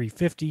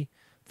 2350,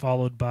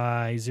 followed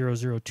by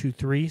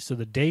 0023. So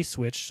the day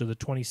switch, so the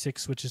 26th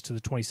switches to the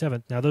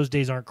 27th. Now, those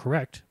days aren't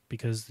correct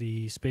because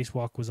the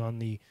spacewalk was on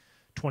the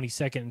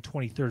 22nd and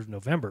 23rd of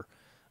November.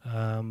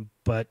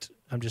 But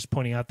I'm just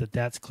pointing out that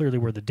that's clearly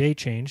where the day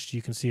changed.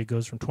 You can see it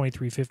goes from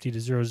 2350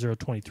 to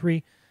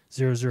 0023,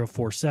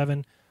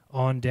 0047,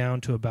 on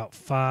down to about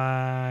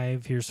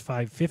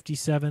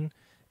 557,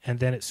 and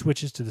then it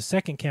switches to the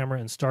second camera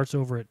and starts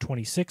over at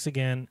 26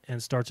 again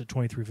and starts at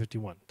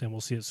 2351. Then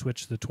we'll see it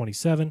switch to the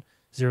 27,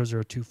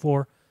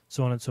 0024,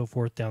 so on and so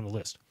forth down the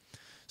list.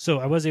 So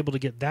I was able to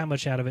get that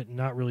much out of it,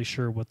 not really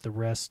sure what the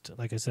rest,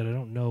 like I said, I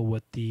don't know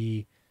what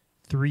the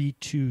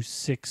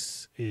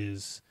 326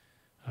 is.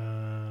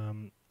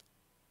 And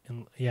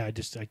yeah, I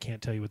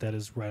can't tell you what that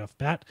is right off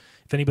bat.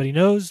 If anybody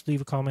knows,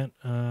 leave a comment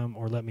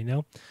or let me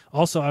know.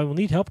 Also, I will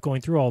need help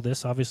going through all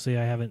this. Obviously,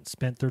 I haven't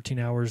spent 13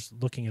 hours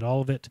looking at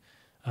all of it,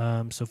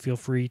 so feel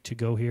free to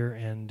go here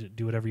and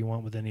do whatever you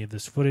want with any of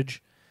this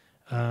footage,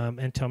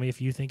 and tell me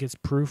if you think it's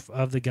proof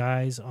of the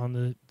guys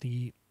on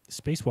the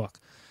spacewalk.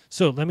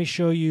 So let me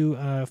show you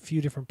a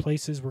few different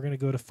places. We're going to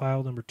go to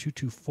file number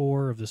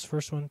 224 of this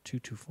first one,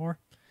 224.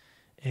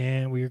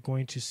 And we are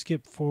going to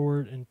skip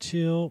forward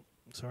until,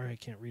 sorry, I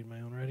can't read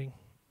my own writing.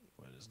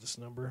 What is this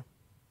number?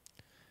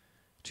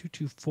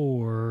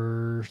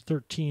 224,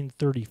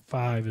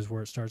 1335 is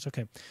where it starts.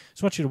 Okay,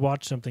 so I want you to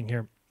watch something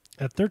here.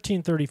 At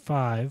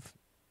 1335,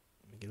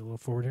 let me get a little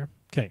forward here.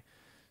 Okay,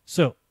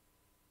 so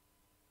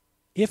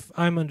if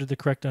I'm under the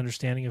correct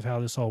understanding of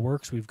how this all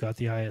works, we've got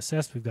the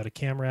ISS, we've got a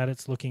camera at it,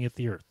 it's looking at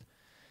the Earth.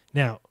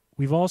 Now,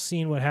 we've all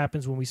seen what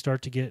happens when we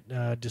start to get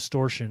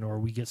distortion or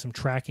we get some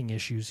tracking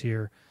issues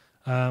here.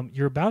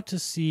 You're about to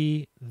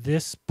see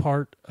this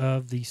part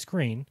of the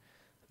screen,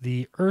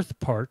 the Earth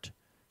part,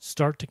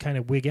 start to kind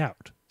of wig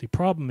out. The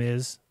problem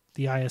is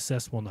the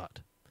ISS will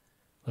not.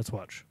 Let's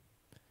watch.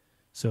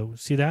 So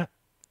see that?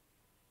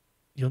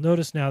 You'll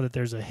notice now that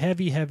there's a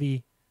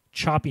heavy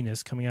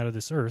choppiness coming out of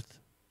this Earth.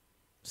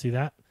 See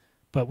that?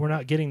 But we're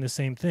not getting the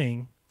same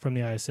thing from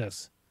the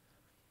ISS.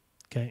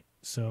 Okay,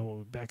 so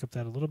we'll back up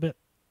that a little bit.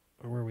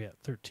 Or where are we at?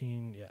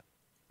 13, yeah.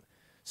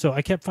 So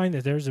I kept finding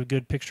that there's a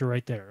good picture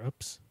right there.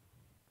 Oops.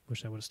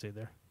 Wish I would have stayed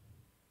there.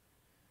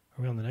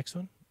 Are we on the next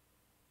one?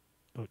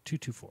 Oh,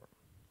 224.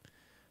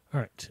 All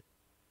right.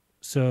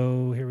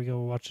 So here we go.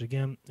 We'll watch it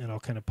again, and I'll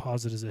kind of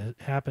pause it as it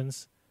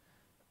happens.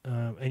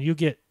 And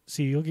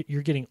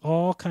you're getting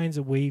all kinds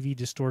of wavy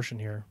distortion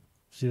here.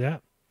 See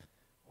that?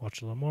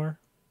 Watch a little more.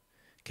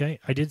 Okay.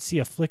 I did see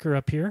a flicker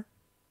up here,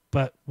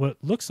 but what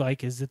it looks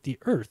like is that the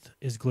Earth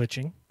is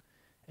glitching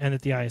and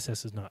that the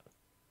ISS is not.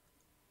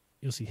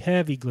 You'll see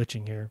heavy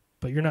glitching here,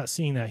 but you're not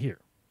seeing that here.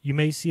 You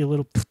may see a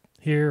little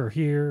here or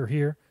here or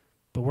here,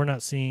 but we're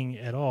not seeing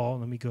at all.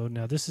 Let me go.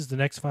 Now, this is the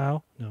next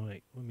file. No,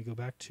 wait. Let me go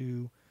back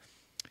to...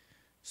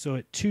 So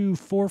at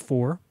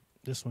 244,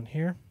 this one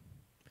here,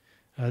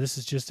 this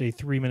is just a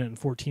 3-minute and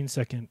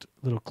 14-second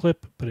little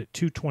clip, but at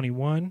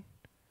 221,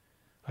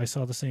 I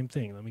saw the same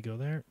thing. Let me go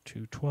there.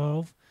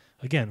 212.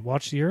 Again,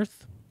 watch the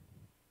Earth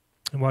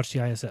and watch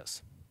the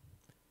ISS.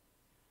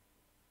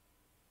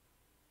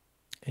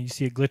 And you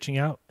see it glitching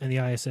out, and the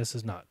ISS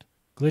is not.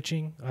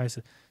 Glitching,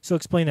 ISS. So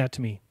explain that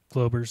to me,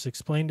 Globers.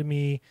 Explain to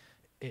me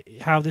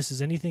how this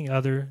is anything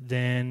other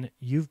than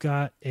you've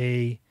got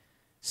a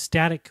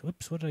static...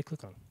 Oops, what did I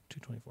click on?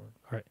 224. All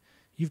right.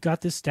 You've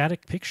got this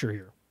static picture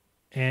here,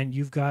 and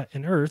you've got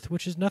an Earth,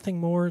 which is nothing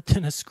more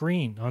than a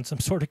screen on some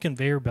sort of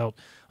conveyor belt,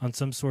 on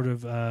some sort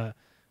of,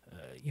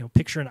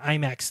 picture an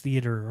IMAX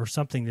theater or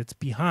something that's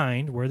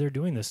behind where they're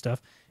doing this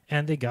stuff,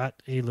 and they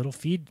got a little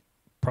feed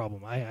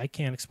problem. I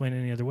can't explain it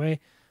any other way.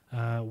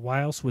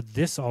 Why else would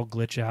this all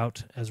glitch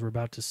out as we're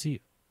about to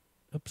see?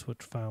 Oops,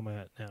 what file am I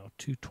at now?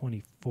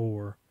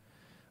 224.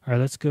 All right,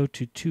 let's go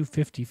to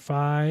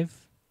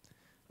 255.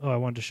 Oh, I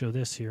wanted to show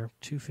this here.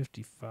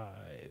 255.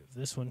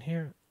 This one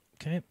here.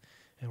 Okay.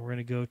 And we're going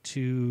to go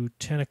to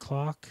 10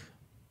 o'clock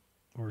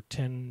or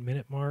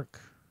 10-minute mark.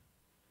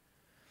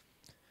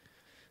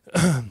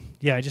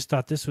 Yeah, I just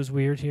thought this was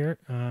weird here.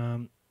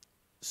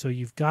 So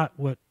you've got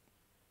what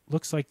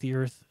looks like the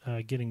Earth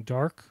getting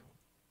dark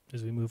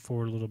as we move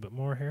forward a little bit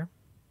more here.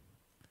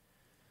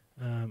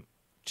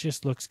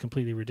 Just looks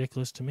completely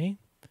ridiculous to me.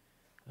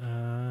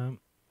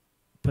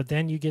 But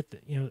then you get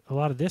a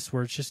lot of this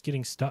where it's just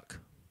getting stuck.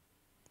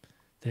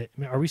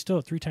 Are we still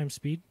at 3 times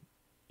speed?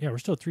 Yeah, we're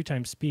still at 3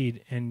 times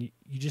speed, and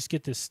you just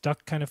get this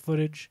stuck kind of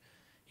footage.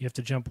 You have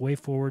to jump way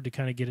forward to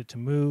kind of get it to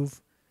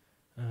move.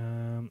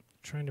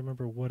 Trying to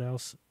remember what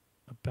else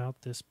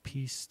about this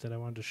piece that I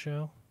wanted to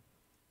show.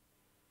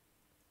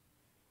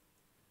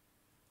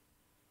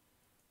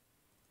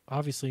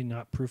 Obviously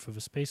not proof of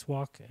a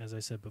spacewalk, as I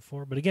said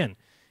before. But again,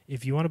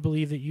 if you want to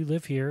believe that you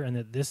live here and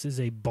that this is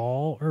a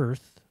ball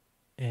Earth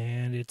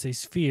and it's a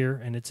sphere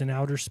and it's in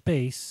outer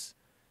space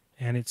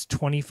and it's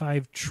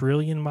 25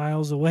 trillion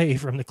miles away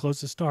from the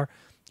closest star,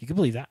 you can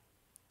believe that.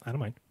 I don't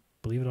mind.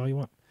 Believe it all you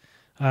want.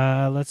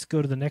 Let's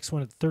go to the next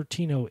one at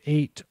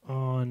 1308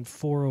 on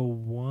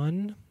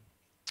 401.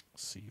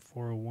 Let's see,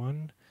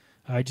 401.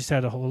 I just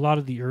had a lot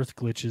of the Earth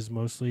glitches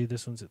mostly.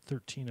 This one's at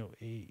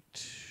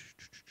 1308.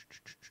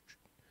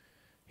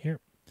 Here.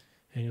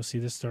 And you'll see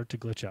this start to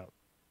glitch out.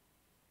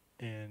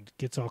 And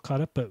gets all caught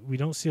up, but we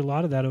don't see a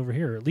lot of that over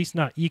here, at least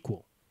not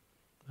equal.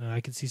 I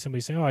can see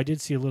somebody saying, oh, I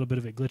did see a little bit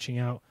of it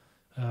glitching out.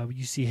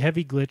 You see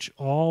heavy glitch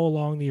all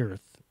along the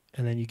Earth,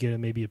 and then you get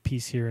maybe a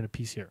piece here and a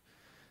piece here.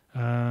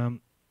 Sound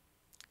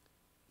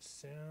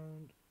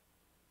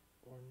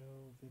or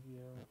no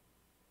video.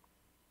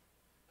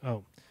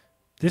 Oh,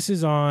 this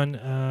is on,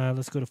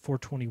 let's go to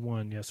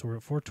 421. Yeah, so we're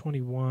at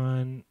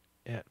 421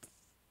 at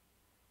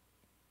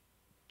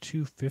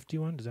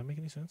 251. Does that make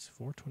any sense?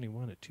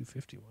 421 at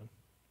 251.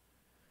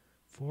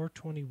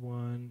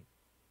 421.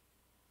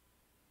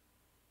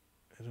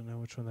 I don't know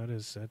which one that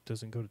is. That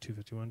doesn't go to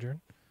 251,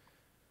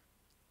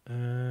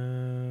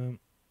 Jaron.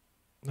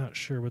 Not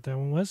sure what that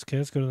one was. Okay,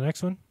 let's go to the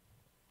next one.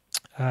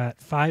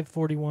 At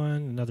 541,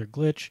 another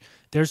glitch.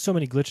 There's so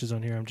many glitches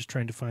on here. I'm just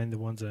trying to find the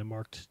ones that I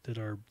marked that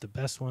are the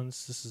best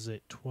ones. This is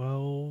at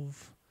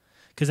 12.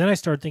 Because then I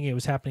started thinking it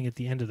was happening at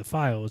the end of the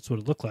file. It's what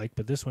it looked like.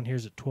 But this one here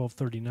is at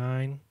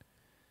 1239.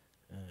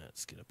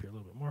 Let's get up here a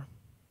little bit more.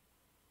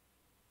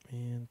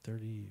 And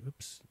 30.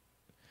 Oops.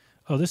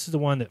 Oh, this is the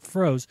one that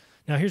froze.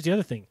 Now, here's the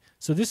other thing.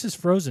 So this is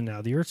frozen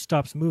now. The Earth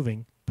stops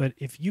moving. But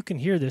if you can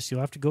hear this, you'll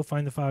have to go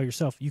find the file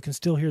yourself. You can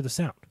still hear the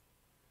sound.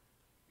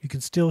 You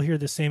can still hear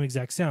the same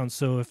exact sound.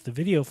 So if the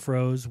video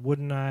froze,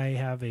 wouldn't I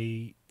have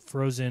a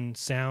frozen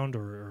sound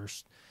or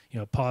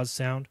pause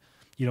sound?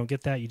 You don't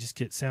get that. You just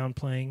get sound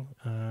playing.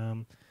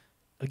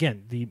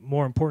 Again, the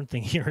more important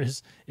thing here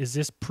is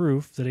this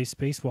proof that a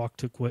spacewalk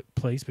took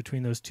place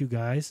between those two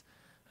guys.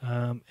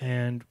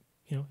 And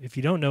if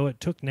you don't know, it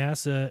took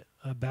NASA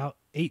about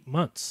 8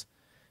 months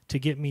to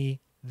get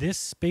me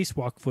this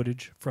spacewalk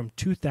footage from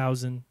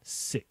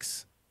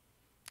 2006.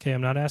 Okay,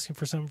 I'm not asking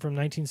for something from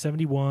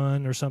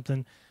 1971 or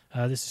something.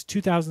 This is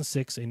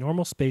 2006, a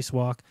normal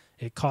spacewalk.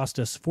 It cost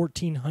us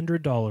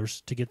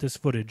 $1,400 to get this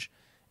footage,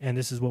 and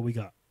this is what we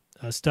got.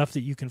 Stuff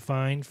that you can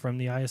find from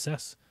the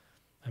ISS.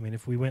 I mean,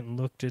 if we went and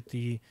looked at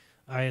the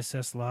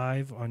ISS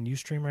live on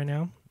Ustream right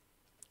now,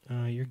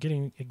 you're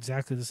getting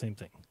exactly the same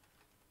thing.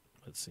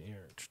 Let's see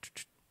here.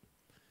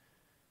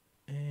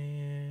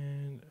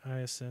 And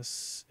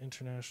ISS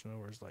International,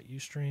 where's like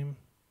Ustream?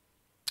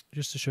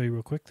 Just to show you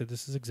real quick that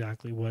this is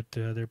exactly what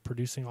they're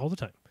producing all the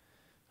time.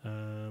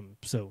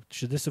 So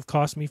should this have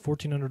cost me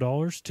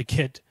 $1,400 to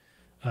get,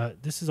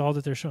 this is all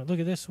that they're showing.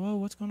 Look at this. Whoa,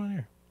 what's going on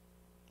here?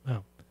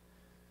 Oh.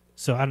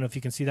 So I don't know if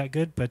you can see that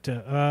good, but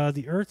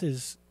the Earth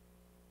is,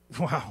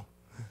 wow,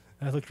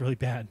 that looked really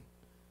bad.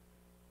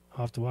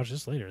 I'll have to watch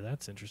this later.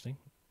 That's interesting.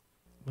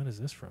 What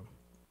is this from?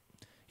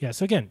 Yeah,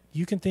 so again,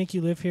 you can think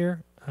you live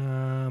here.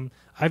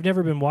 I've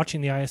never been watching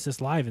the ISS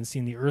live and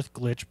seen the Earth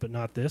glitch, but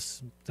not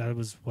this. That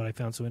was what I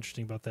found so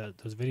interesting about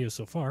those videos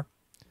so far.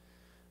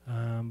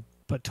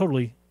 But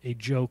totally a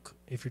joke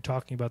if you're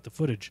talking about the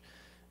footage.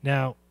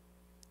 Now,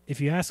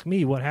 if you ask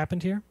me what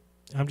happened here,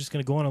 I'm just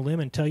going to go on a limb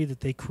and tell you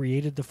that they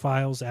created the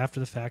files after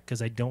the fact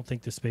because I don't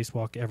think the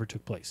spacewalk ever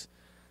took place.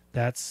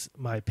 That's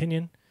my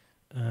opinion.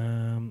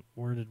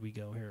 Where did we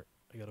go here?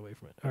 I got away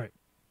from it. All right.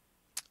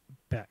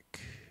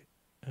 Back.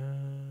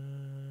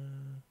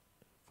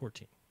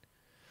 14.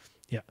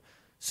 Yeah.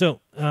 So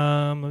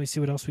let me see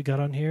what else we got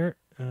on here.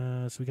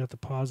 So we got the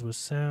pause with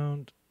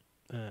sound.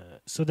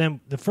 So then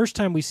the first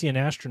time we see an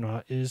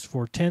astronaut is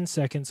for 10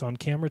 seconds on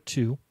camera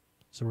 2.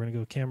 So we're going to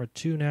go camera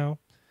 2 now.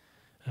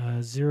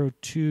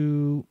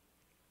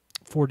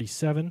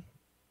 0247.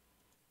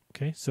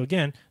 Okay, so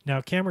again,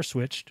 now camera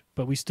switched,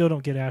 but we still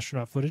don't get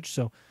astronaut footage.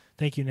 So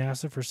thank you,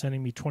 NASA, for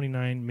sending me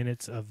 29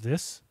 minutes of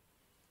this,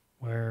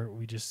 where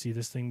we just see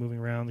this thing moving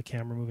around, the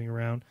camera moving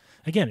around.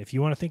 Again, if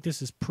you want to think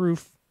this is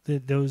proof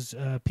that those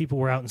people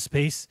were out in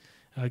space,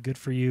 good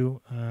for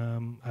you.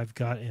 I've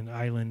got an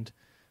island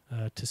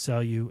to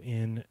sell you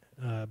in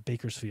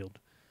Bakersfield,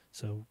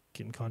 so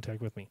get in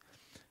contact with me.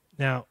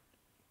 Now,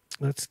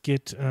 let's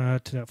get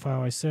to that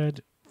file I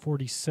said,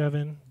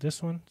 47,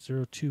 this one,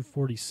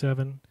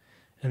 0247,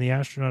 and the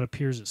astronaut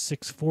appears at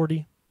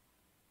 640.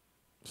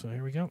 So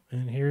here we go,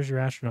 and here's your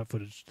astronaut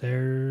footage.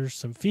 There's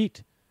some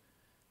feet,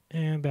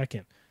 and back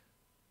in.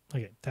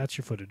 Okay, that's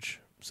your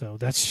footage. So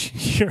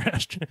that's your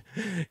astronaut.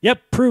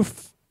 Yep,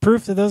 proof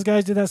that those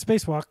guys did that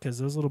spacewalk because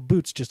those little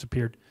boots just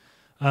appeared.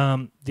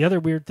 The other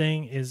weird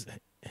thing is,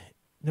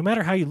 no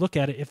matter how you look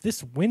at it, if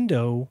this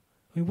window,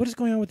 I mean, what is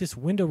going on with this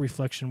window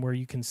reflection where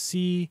you can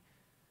see,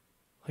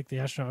 like the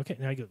astronaut? Okay,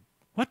 now I go,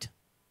 what?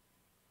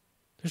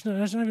 There's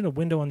not even a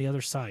window on the other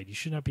side. You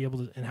should not be able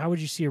to. And how would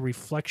you see a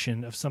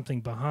reflection of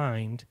something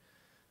behind?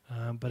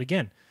 But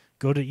again,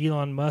 go to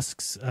Elon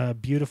Musk's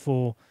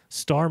beautiful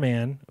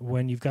Starman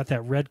when you've got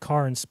that red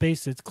car in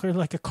space. It's clearly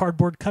like a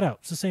cardboard cutout.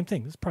 It's the same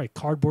thing. It's probably a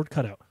cardboard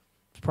cutout.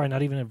 It's probably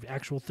not even an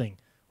actual thing.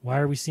 Why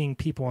are we seeing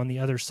people on the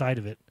other side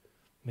of it?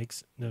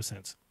 Makes no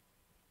sense.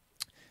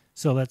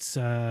 So let's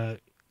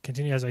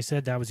continue. As I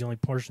said, that was the only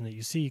portion that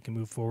you see. You can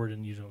move forward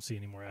and you don't see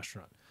any more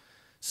astronaut.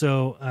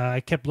 So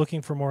I kept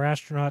looking for more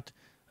astronaut.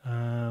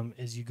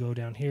 As you go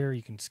down here,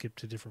 you can skip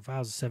to different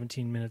files.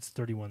 17 minutes,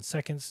 31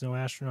 seconds, no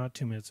astronaut.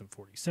 2 minutes and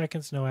 40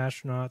 seconds, no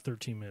astronaut.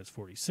 13 minutes,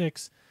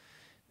 46.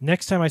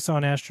 Next time I saw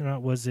an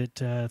astronaut was at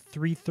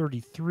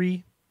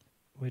 3:33,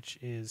 which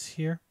is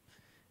here.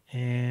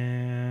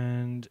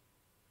 And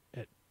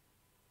at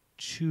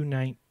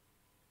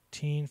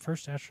 2:19,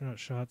 first astronaut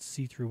shot,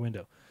 see-through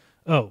window.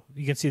 Oh,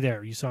 you can see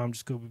there. You saw him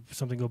just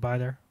something go by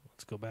there.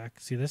 Let's go back.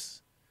 See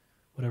this?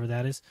 Whatever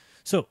that is.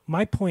 So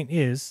my point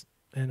is,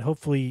 and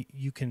hopefully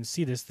you can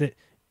see this, that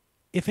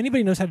if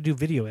anybody knows how to do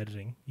video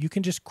editing, you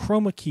can just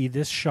chroma key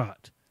this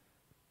shot.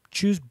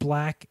 Choose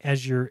black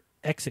as your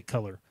exit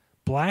color.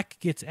 Black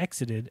gets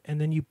exited,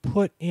 and then you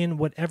put in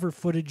whatever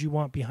footage you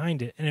want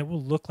behind it, and it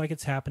will look like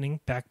it's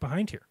happening back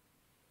behind here.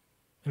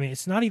 I mean,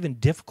 it's not even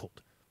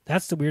difficult.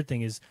 That's the weird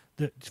thing, is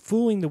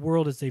fooling the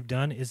world as they've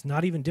done is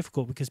not even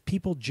difficult because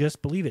people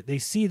just believe it. They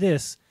see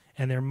this,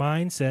 and their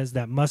mind says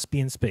that must be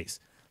in space.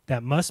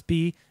 It must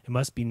be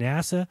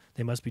NASA.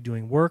 They must be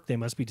doing work. They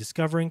must be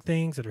discovering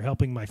things that are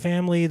helping my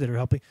family, that are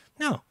helping.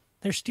 No,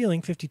 they're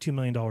stealing $52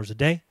 million a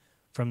day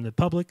from the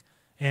public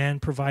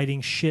and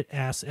providing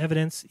shit-ass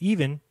evidence,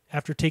 even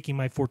after taking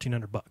my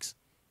 $1,400.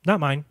 Not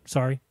mine,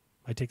 sorry.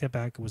 I take that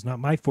back. It was not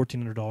my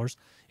 $1,400.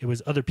 It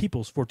was other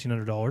people's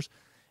 $1,400.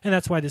 And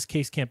that's why this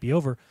case can't be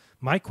over.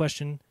 My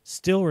question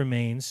still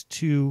remains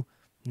to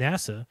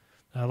NASA,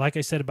 like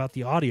I said about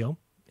the audio.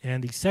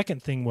 And the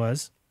second thing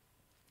was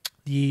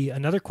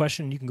another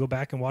question. You can go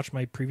back and watch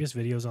my previous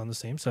videos on the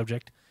same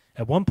subject.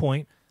 At one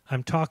point,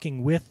 I'm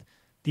talking with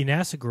the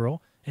NASA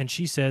girl, and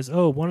she says,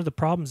 oh, one of the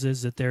problems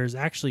is that there's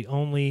actually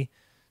only,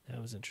 that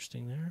was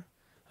interesting there,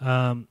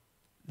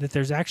 that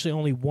there's actually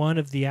only one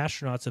of the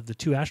astronauts, of the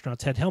two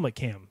astronauts, had helmet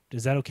cam.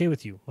 Is that okay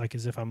with you? Like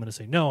as if I'm going to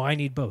say, no, I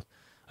need both.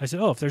 I said,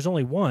 oh, if there's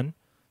only one,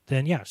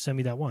 then yeah, send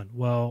me that one.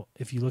 Well,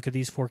 if you look at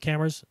these 4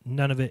 cameras,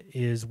 none of it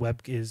is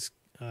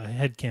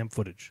head cam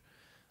footage.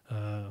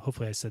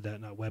 Hopefully I said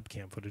that, not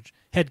webcam footage.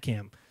 Head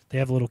cam. They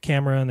have a little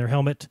camera in their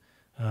helmet.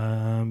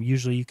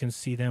 Usually you can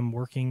see them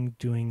working,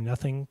 doing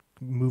nothing,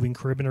 moving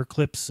carabiner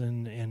clips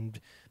and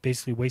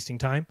basically wasting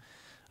time.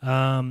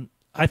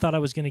 I thought I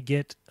was going to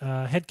get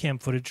head cam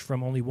footage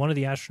from only one of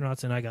the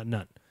astronauts, and I got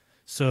none.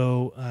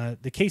 So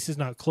the case is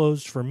not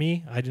closed for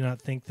me. I do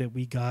not think that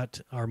we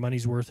got our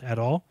money's worth at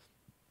all.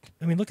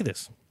 I mean, look at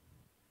this.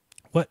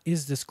 What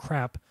is this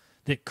crap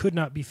that could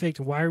not be faked?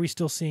 And why are we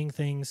still seeing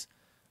things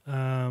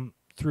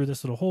through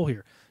this little hole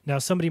here? Now,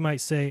 somebody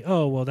might say,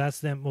 oh, well, that's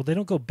them. Well, they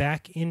don't go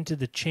back into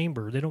the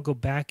chamber. They don't go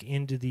back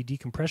into the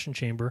decompression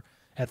chamber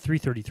at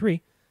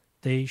 3:33.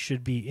 They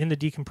should be in the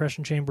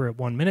decompression chamber at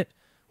 1 minute.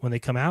 When they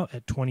come out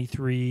at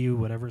 23,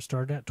 whatever it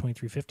started at,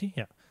 23:50,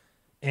 yeah.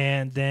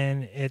 And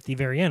then at the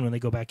very end when they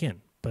go back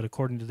in. But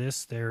according to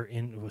this, they're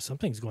in, well,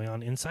 something's going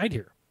on inside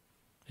here,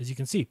 as you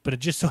can see. But it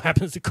just so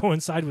happens to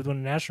coincide with when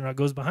an astronaut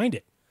goes behind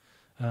it.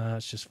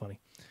 It's just funny.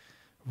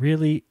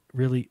 Really,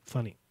 really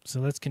funny. So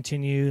let's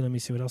continue. Let me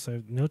see what else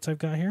notes I've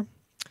got here.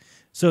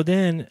 So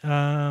then,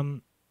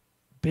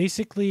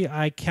 basically,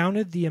 I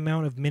counted the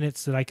amount of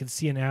minutes that I could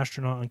see an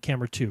astronaut on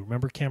camera 2.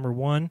 Remember, camera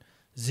 1,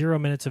 0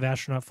 minutes of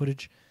astronaut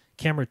footage.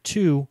 Camera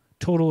 2,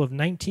 total of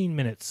 19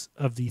 minutes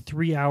of the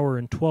 3-hour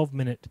and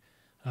 12-minute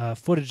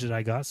footage that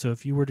I got. So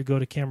if you were to go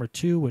to camera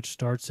 2, which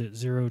starts at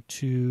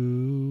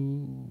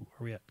 02, where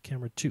are we at?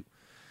 Camera 2.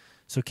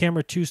 So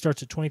camera 2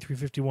 starts at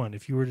 23:51.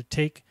 If you were to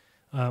take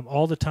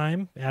all the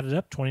time, add it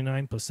up,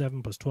 29 plus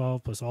 7 plus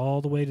 12 plus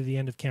all the way to the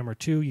end of camera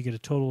 2, you get a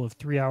total of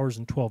 3 hours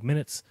and 12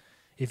 minutes.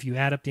 If you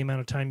add up the amount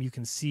of time you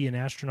can see an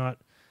astronaut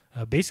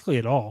basically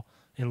at all,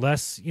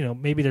 unless, you know,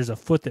 maybe there's a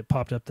foot that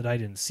popped up that I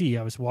didn't see.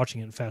 I was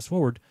watching it and fast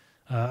forward.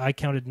 I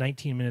counted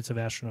 19 minutes of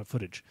astronaut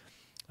footage.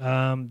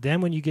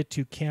 Then when you get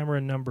to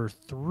camera number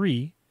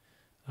 3,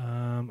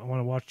 I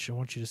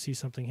want you to see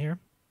something here.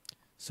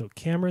 So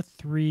camera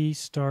 3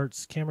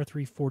 starts, camera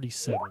 3,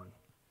 47.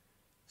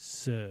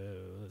 So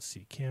let's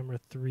see, camera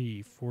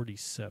 3,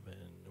 47.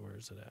 Where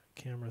is it at?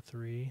 Camera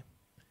 3,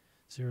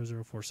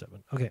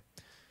 0047. Okay.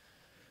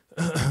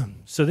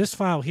 So this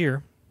file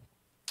here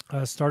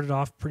started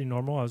off pretty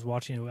normal. I was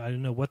watching it. I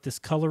didn't know what this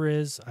color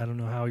is. I don't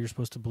know how you're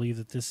supposed to believe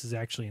that this is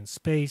actually in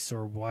space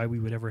or why we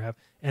would ever have.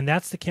 And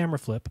that's the camera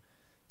flip.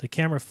 The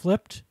camera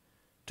flipped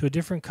to a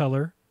different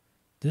color.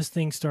 This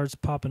thing starts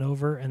popping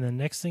over. And then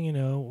next thing you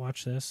know,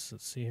 watch this.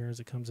 Let's see here as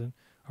it comes in.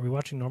 Are we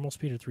watching normal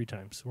speed or 3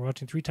 times? We're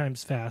watching 3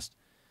 times fast.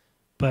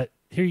 But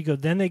here you go.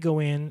 Then they go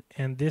in,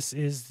 and this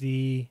is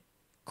the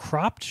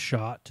cropped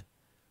shot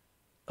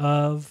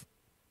of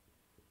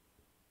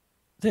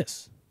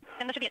this.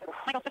 And that should be it.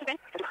 Michael, this is good.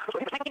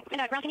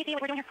 Ron, can you see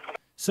what we're doing here?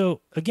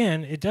 So,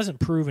 again, it doesn't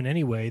prove in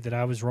any way that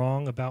I was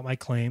wrong about my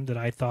claim that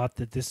I thought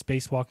that this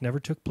spacewalk never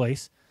took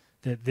place,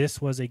 that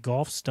this was a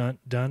golf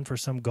stunt done for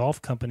some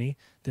golf company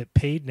that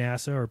paid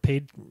NASA or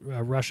paid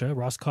Russia,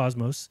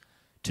 Roscosmos,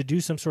 to do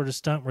some sort of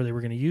stunt where they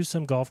were going to use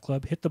some golf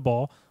club, hit the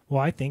ball.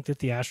 Well, I think that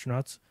the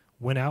astronauts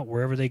went out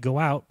wherever they go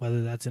out,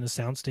 whether that's in a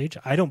soundstage.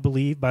 I don't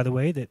believe, by the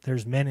way, that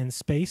there's men in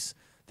space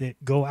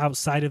that go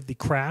outside of the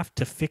craft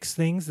to fix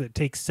things that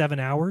take 7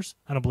 hours.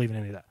 I don't believe in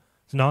any of that.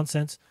 It's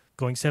nonsense.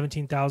 going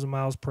 17,000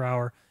 miles per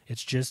hour.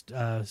 It's just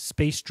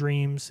space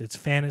dreams. It's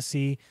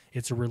fantasy.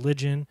 It's a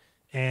religion.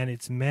 And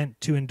it's meant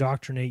to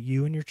indoctrinate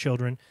you and your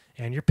children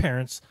and your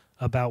parents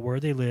about where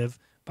they live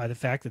by the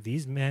fact that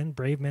these men,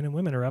 brave men and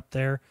women, are up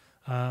there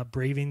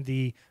braving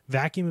the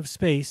vacuum of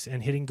space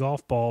and hitting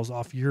golf balls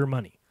off your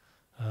money.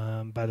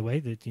 By the way,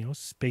 that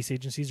space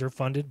agencies are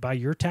funded by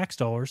your tax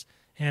dollars.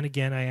 And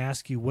again, I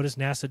ask you, what has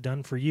NASA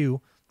done for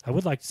you? I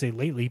would like to say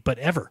lately, but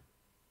ever.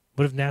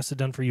 What have NASA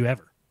done for you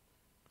ever?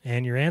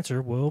 And your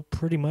answer will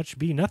pretty much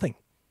be nothing.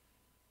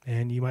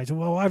 And you might say,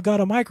 well, I've got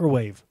a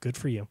microwave. Good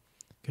for you.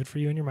 Good for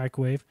you and your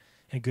microwave.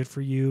 And good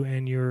for you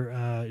and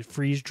your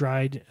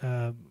freeze-dried,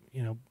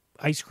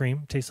 ice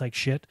cream. Tastes like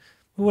shit.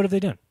 Well, what have they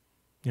done?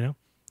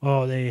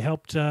 Oh, they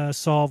helped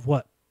solve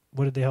what?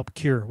 What did they help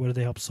cure? What did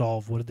they help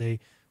solve? What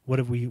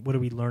are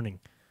we learning?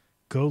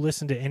 Go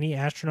listen to any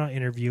astronaut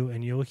interview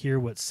and you'll hear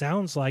what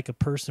sounds like a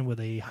person with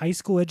a high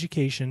school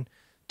education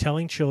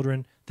telling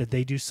children that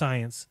they do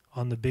science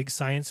on the big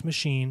science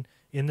machine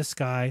in the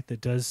sky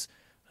that does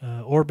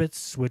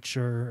orbits, which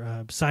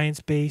are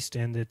science-based,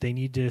 and that they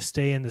need to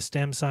stay in the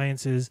STEM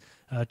sciences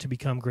to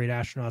become great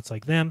astronauts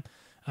like them,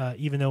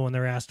 even though when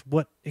they're asked,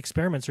 what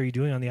experiments are you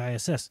doing on the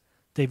ISS,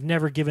 they've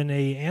never given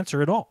an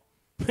answer at all.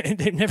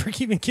 They've never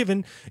even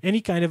given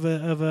any kind of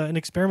an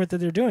experiment that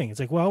they're doing. It's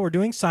like, well, we're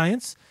doing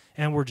science,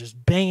 and we're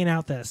just banging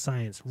out that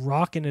science,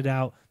 rocking it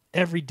out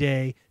every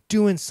day,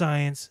 doing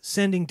science,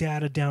 sending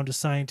data down to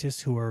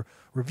scientists who are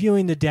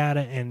reviewing the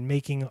data and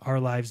making our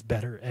lives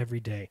better every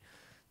day.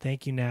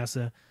 Thank you,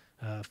 NASA.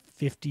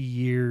 50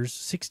 years,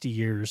 60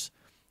 years,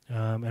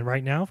 and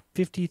right now,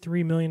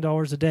 $53 million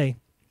a day.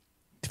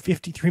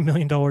 $53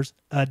 million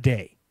a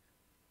day.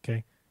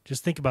 Okay?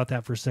 Just think about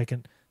that for a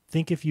second.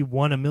 Think if you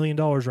won $1 million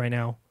right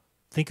now,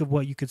 think of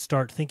what you could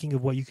start thinking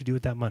of what you could do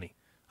with that money.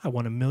 I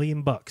won $1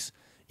 million.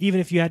 Even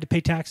if you had to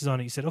pay taxes on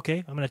it, you said,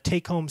 okay, I'm going to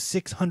take home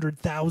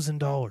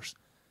 $600,000.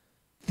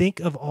 Think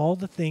of all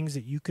the things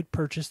that you could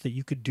purchase, that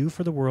you could do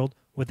for the world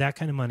with that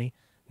kind of money.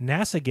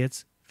 NASA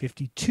gets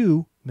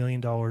 $52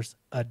 million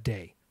a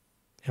day.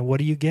 And what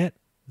do you get?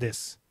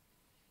 This.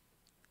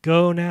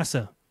 Go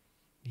NASA.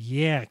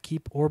 Yeah,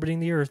 keep orbiting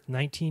the Earth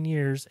 19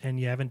 years and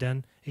you haven't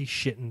done a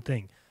shitting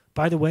thing.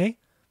 By the way,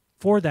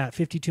 for that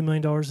 $52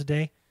 million a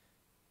day,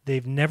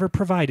 they've never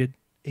provided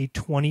a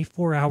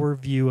 24-hour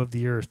view of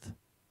the Earth.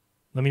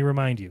 Let me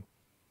remind you,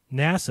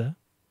 NASA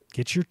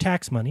gets your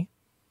tax money,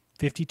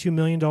 $52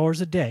 million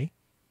a day,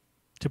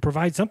 to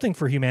provide something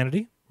for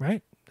humanity,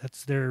 right?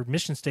 That's their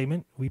mission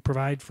statement. We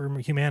provide for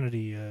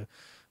humanity.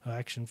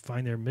 I can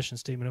find their mission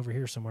statement over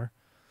here somewhere,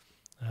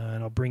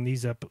 and I'll bring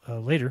these up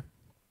later.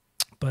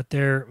 But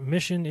their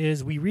mission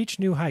is, we reach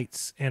new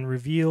heights and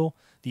reveal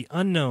the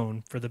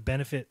unknown for the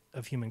benefit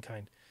of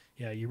humankind.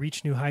 Yeah, you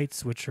reach new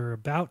heights, which are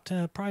about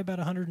probably about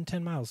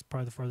 110 miles,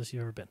 probably the farthest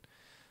you've ever been.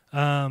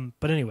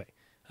 But anyway,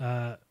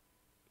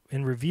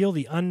 and reveal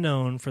the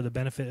unknown for the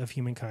benefit of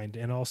humankind,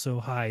 and also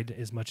hide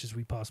as much as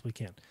we possibly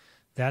can.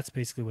 That's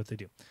basically what they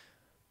do.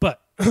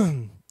 But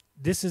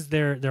this is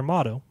their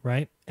motto,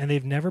 right? And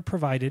they've never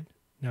provided.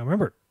 Now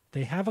remember,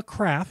 they have a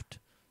craft.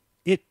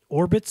 It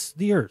orbits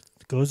the Earth,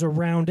 goes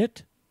around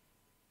it.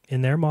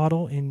 In their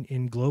model,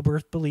 in globe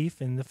Earth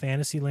belief, in the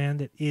fantasy land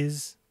that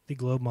is the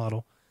globe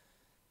model,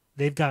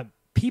 they've got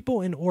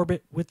people in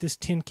orbit with this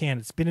tin can.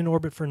 It's been in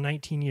orbit for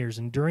 19 years.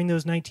 And during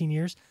those 19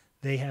 years,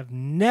 they have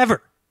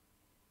never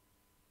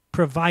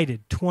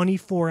provided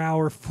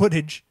 24-hour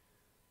footage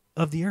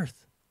of the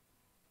Earth.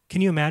 Can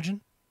you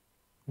imagine?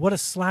 What a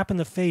slap in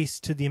the face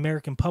to the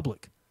American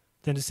public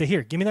than to say,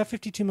 here, give me that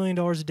 $52 million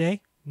a day.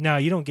 No,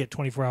 you don't get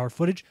 24-hour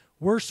footage.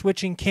 We're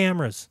switching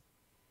cameras.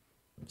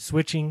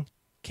 Switching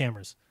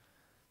cameras.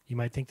 You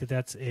might think that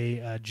that's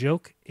a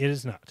joke. It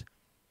is not.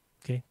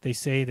 Okay, they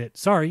say that,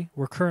 sorry,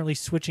 we're currently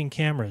switching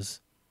cameras.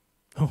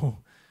 Oh,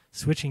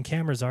 switching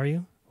cameras, are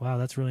you? Wow,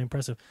 that's really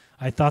impressive.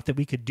 I thought that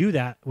we could do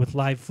that with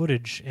live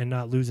footage and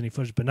not lose any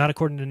footage, but not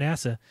according to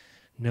NASA.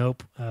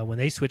 Nope. When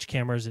they switch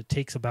cameras, it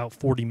takes about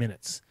 40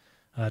 minutes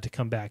to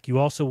come back. You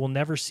also will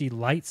never see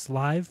lights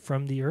live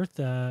from the Earth.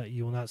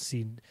 You will not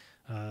see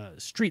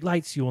street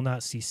lights. You will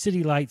not see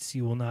city lights.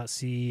 You will not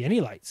see any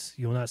lights.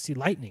 You will not see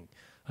lightning.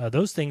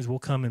 Those things will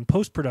come in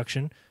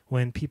post-production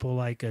when people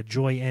like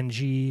Joy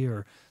NG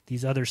or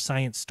these other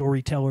science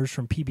storytellers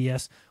from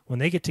PBS, when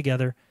they get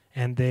together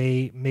and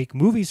they make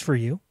movies for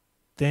you,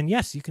 then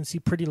yes, you can see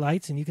pretty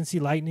lights and you can see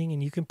lightning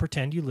and you can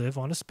pretend you live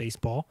on a space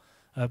ball,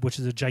 which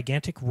is a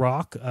gigantic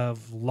rock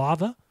of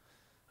lava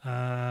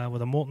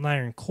with a molten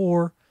iron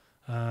core,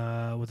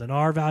 with an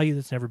R value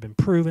that's never been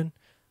proven,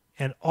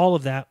 and all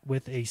of that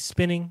with a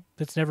spinning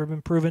that's never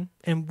been proven,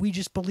 and we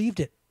just believed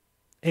it.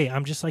 Hey,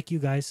 I'm just like you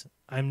guys.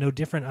 I'm no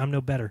different. I'm no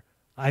better.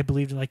 I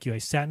believed it like you. I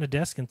sat in a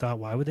desk and thought,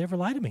 why would they ever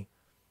lie to me?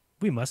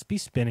 We must be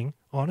spinning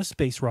on a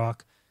space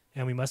rock,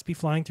 and we must be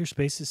flying through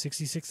space at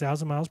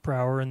 66,000 miles per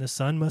hour, and the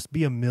sun must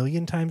be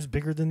 1,000,000 times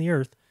bigger than the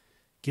Earth.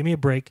 Give me a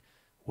break.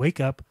 Wake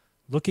up.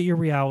 Look at your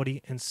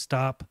reality and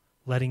stop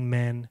letting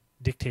men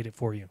dictate it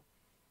for you.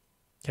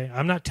 Okay?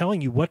 I'm not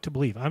telling you what to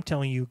believe. I'm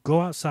telling you,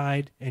 go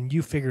outside and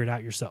you figure it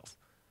out yourself.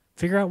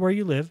 Figure out where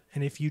you live,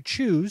 and if you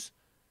choose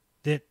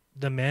that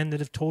the men that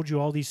have told you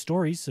all these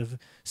stories of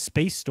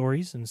space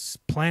stories and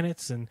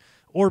planets and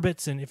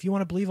orbits, and if you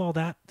want to believe all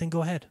that, then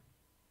go ahead.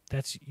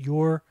 That's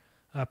your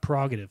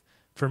prerogative.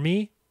 For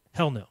me,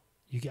 hell no.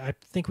 I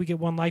think we get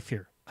one life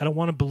here. I don't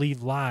want to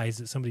believe lies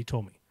that somebody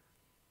told me.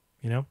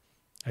 You know,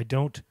 I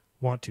don't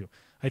want to.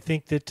 I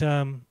think that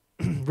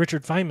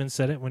Richard Feynman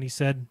said it when he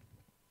said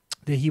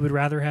that he would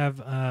rather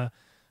have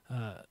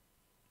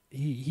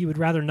he would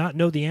rather not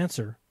know the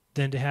answer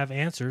than to have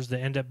answers that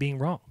end up being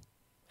wrong.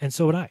 And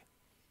so would I.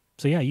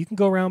 So yeah, you can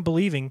go around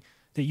believing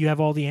that you have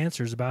all the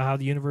answers about how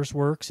the universe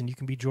works, and you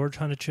can be George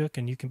Hunachuk,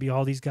 and you can be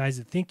all these guys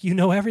that think you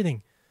know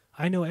everything.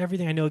 I know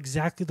everything. I know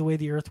exactly the way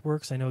the earth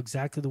works. I know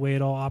exactly the way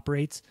it all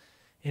operates.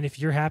 And if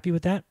you're happy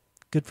with that,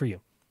 good for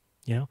you.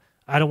 You know,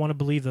 I don't want to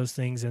believe those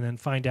things and then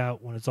find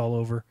out when it's all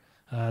over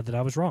that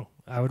I was wrong.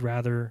 I would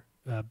rather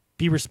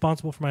be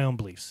responsible for my own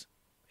beliefs.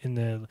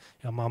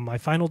 On my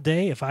final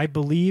day, if I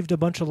believed a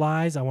bunch of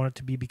lies, I want it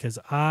to be because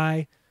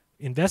I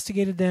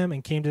investigated them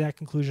and came to that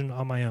conclusion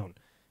on my own.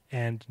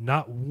 And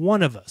not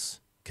one of us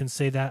can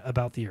say that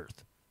about the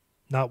earth.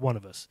 Not one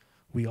of us.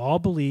 We all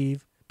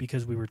believe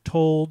because we were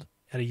told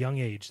at a young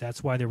age.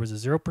 That's why there was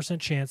a 0%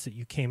 chance that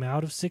you came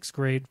out of 6th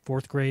grade,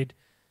 4th grade,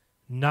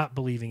 not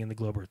believing in the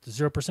globe earth.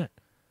 0%.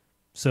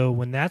 So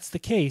when that's the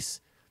case,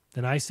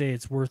 then I say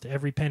it's worth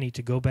every penny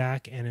to go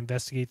back and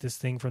investigate this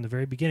thing from the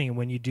very beginning. And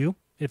when you do,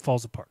 it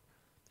falls apart.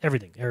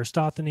 Everything.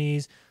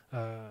 Aristophanes,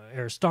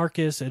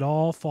 Aristarchus, it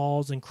all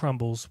falls and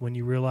crumbles when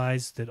you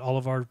realize that all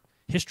of our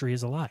history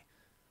is a lie.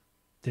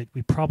 That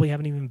we probably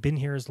haven't even been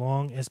here as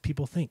long as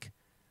people think.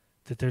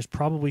 That there's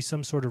probably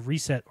some sort of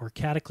reset or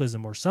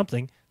cataclysm or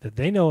something that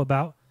they know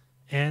about,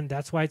 and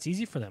that's why it's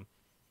easy for them.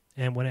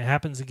 And when it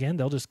happens again,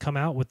 they'll just come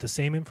out with the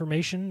same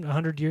information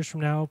 100 years from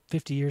now,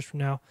 50 years from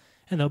now,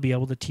 and they'll be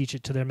able to teach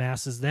it to their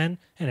masses then,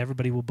 and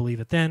everybody will believe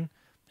it then,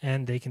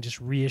 and they can just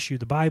reissue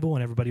the Bible,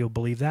 and everybody will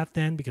believe that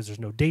then because there's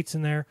no dates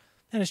in there,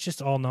 and it's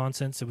just all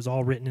nonsense. It was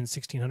all written in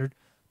 1600.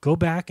 Go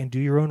back and do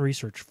your own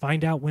research.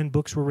 Find out when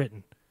books were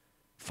written.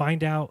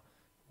 Find out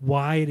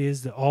why it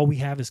is that all we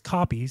have is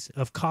copies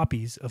of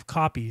copies of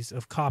copies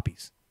of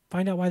copies.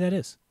 Find out why that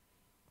is.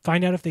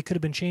 Find out if they could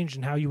have been changed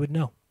and how you would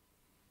know.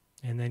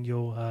 And then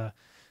you'll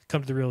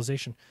come to the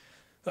realization.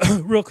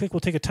 Real quick, we'll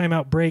take a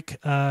timeout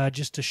break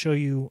just to show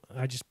you.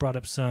 I just brought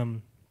up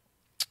some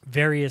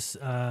various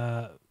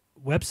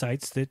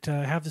websites that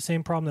have the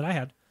same problem that I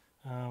had.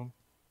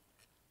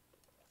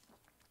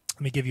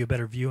 Let me give you a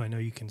better view. I know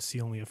you can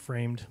see only a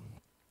framed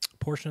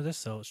portion of this,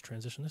 so let's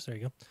transition this. There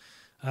you go.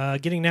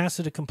 Getting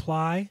NASA to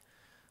comply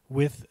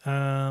with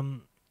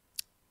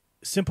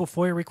simple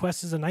FOIA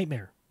requests is a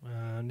nightmare.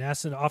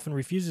 NASA often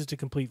refuses to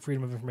complete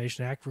Freedom of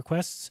Information Act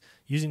requests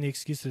using the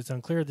excuse that it's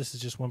unclear. This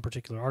is just one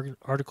particular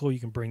article. You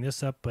can bring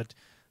this up, but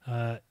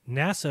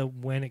NASA,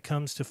 when it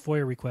comes to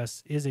FOIA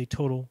requests, is a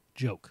total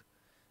joke.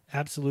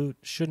 Absolute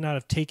should not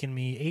have taken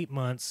me 8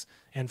 months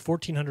and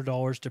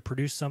 $1,400 to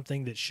produce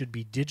something that should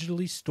be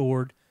digitally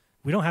stored.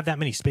 We don't have that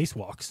many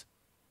spacewalks.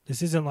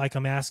 This isn't like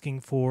I'm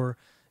asking for...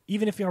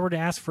 Even if I were to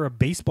ask for a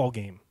baseball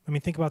game, I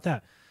mean, think about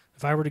that.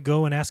 If I were to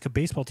go and ask a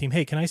baseball team,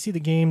 hey, can I see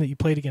the game that you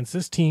played against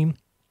this team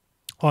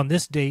on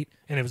this date,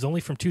 and it was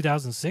only from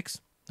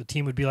 2006, the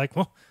team would be like,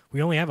 well,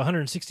 we only have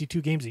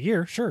 162 games a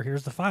year. Sure,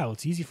 here's the file.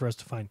 It's easy for us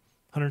to find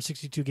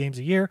 162 games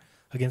a year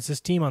against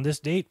this team on this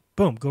date.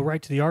 Boom, go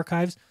right to the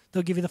archives.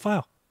 They'll give you the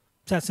file.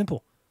 It's that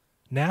simple.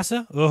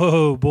 NASA?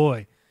 Oh,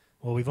 boy.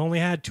 Well, we've only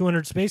had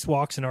 200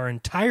 spacewalks in our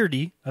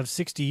entirety of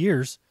 60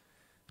 years.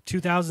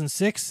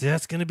 2006,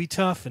 that's going to be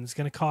tough, and it's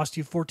going to cost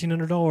you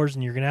 $1,400,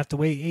 and you're going to have to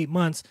wait 8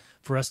 months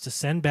for us to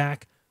send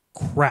back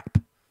crap,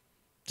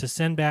 to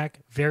send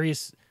back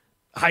various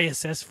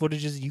ISS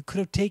footages you could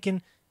have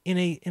taken in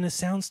a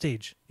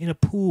soundstage, in a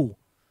pool,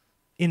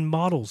 in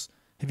models.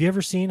 Have you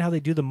ever seen how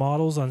they do the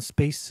models on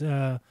Space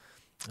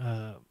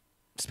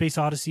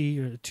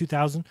Odyssey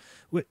 2000?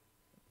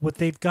 What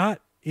they've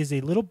got is a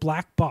little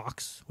black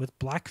box with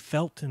black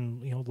felt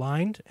and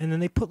lined, and then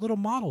they put little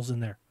models in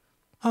there,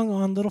 hung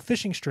on little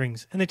fishing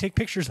strings, and they take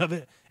pictures of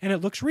it, and it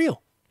looks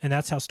real. And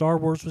that's how Star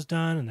Wars was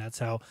done, and that's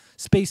how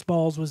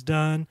Spaceballs was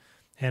done.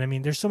 And, I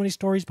mean, there's so many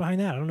stories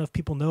behind that. I don't know if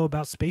people know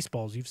about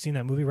Spaceballs. You've seen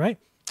that movie, right?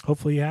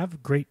 Hopefully you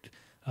have. Great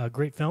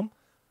film.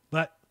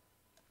 But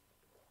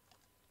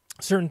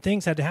certain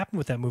things had to happen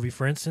with that movie.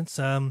 For instance,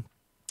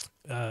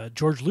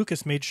 George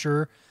Lucas made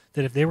sure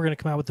that if they were going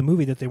to come out with the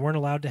movie, that they weren't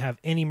allowed to have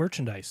any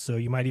merchandise. So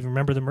you might even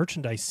remember the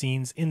merchandise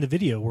scenes in the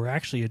video were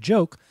actually a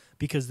joke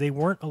because they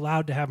weren't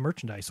allowed to have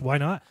merchandise. Why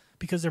not?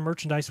 Because their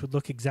merchandise would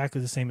look exactly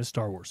the same as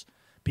Star Wars,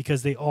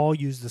 because they all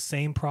use the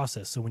same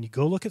process. So when you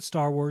go look at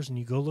Star Wars and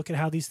you go look at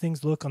how these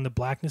things look on the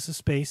blackness of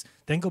space,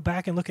 then go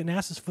back and look at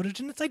NASA's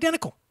footage, and it's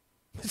identical.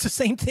 It's the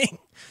same thing.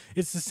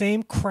 It's the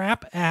same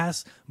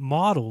crap-ass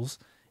models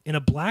in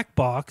a black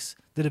box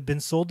that have been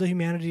sold to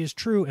humanity as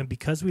true, and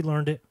because we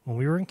learned it when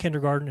we were in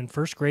kindergarten and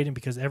first grade, and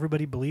because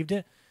everybody believed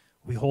it,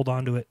 we hold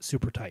on to it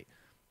super tight.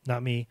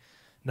 Not me,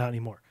 not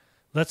anymore.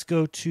 Let's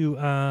go to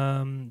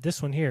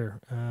this one here,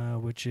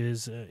 which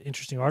is an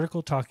interesting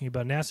article talking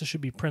about NASA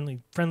should be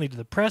friendly to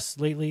the press.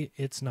 Lately,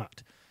 it's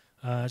not.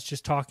 It's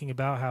just talking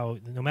about how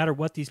no matter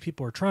what these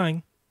people are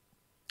trying,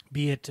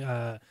 be it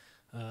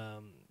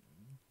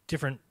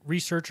different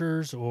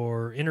researchers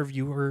or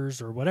interviewers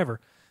or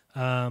whatever,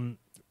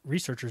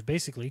 researchers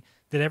basically,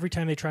 that every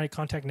time they try to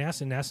contact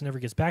NASA, NASA never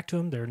gets back to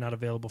them. They're not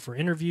available for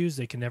interviews.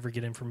 They can never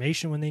get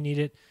information when they need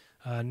it.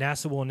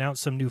 NASA will announce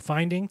some new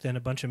finding. Then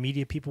a bunch of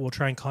media people will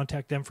try and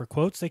contact them for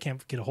quotes. They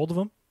can't get a hold of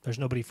them. There's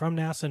nobody from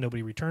NASA.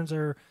 Nobody returns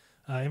their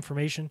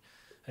information.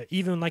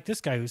 Even like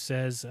this guy who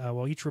says,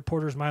 while each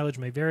reporter's mileage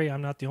may vary,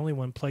 I'm not the only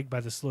one plagued by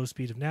the slow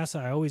speed of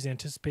NASA. I always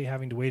anticipate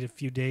having to wait a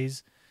few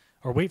days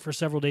or wait for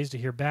several days to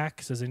hear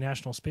back, says a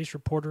national space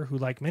reporter who,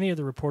 like many of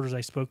the reporters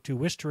I spoke to,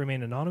 wished to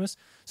remain anonymous.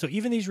 So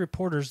even these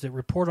reporters that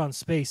report on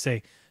space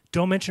say,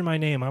 don't mention my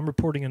name. I'm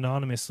reporting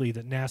anonymously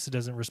that NASA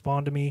doesn't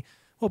respond to me.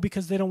 Well,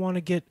 because they don't want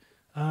to get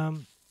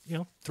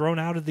thrown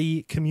out of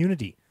the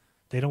community.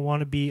 They don't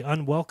want to be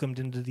unwelcomed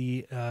into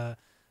the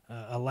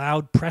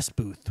allowed press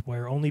booth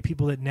where only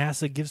people that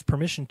NASA gives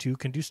permission to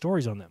can do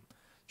stories on them.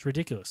 It's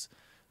ridiculous.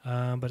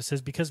 But it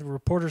says, because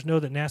reporters know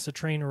that NASA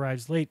train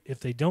arrives late, if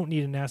they don't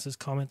need a NASA's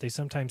comment, they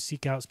sometimes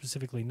seek out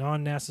specifically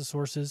non-NASA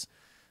sources.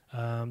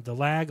 The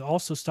lag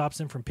also stops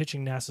them from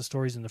pitching NASA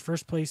stories in the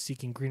first place,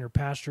 seeking greener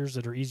pastures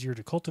that are easier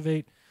to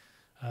cultivate.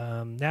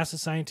 NASA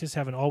scientists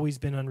haven't always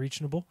been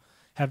unreachable.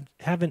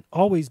 Haven't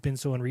always been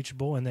so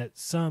unreachable, and that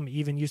some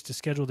even used to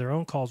schedule their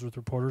own calls with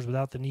reporters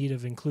without the need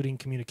of including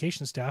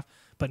communication staff.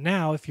 But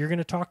now, if you're going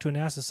to talk to a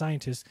NASA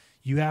scientist,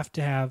 you have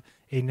to have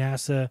a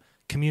NASA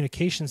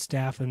communication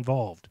staff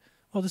involved.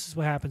 Well, this is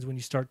what happens when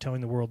you start telling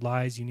the world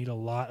lies. You need a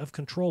lot of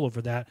control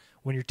over that.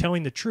 When you're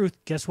telling the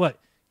truth, guess what?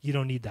 You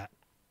don't need that.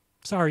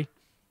 Sorry.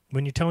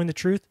 When you're telling the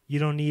truth, you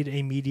don't need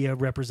a media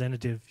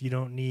representative. You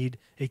don't need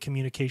a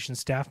communication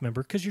staff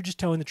member because you're just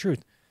telling the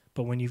truth.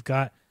 But when you've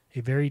got a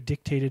very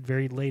dictated,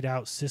 very laid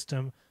out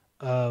system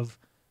of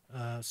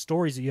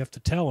stories that you have to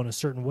tell in a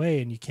certain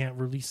way, and you can't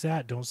release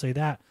that, don't say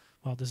that,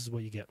 well, this is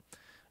what you get.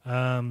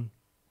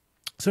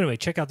 So anyway,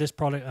 check out this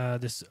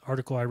product. This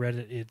article I read.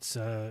 It's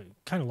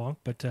kind of long,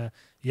 but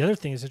the other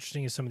thing that's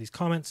interesting is some of these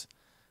comments.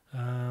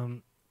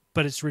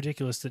 But it's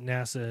ridiculous that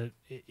NASA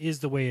is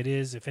the way it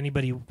is. If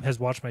anybody has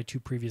watched my 2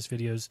 previous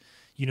videos,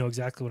 you know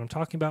exactly what I'm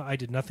talking about. I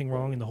did nothing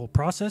wrong in the whole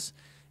process,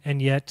 and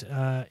yet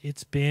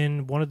it's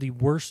been one of the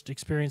worst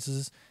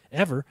experiences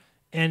ever,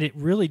 and it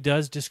really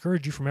does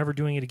discourage you from ever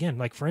doing it again.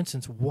 Like, for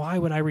instance, why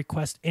would I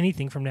request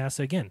anything from NASA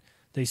again?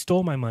 They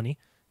stole my money.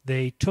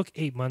 They took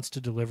 8 months to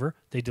deliver.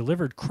 They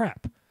delivered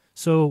crap.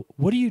 So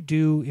what do you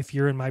do if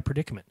you're in my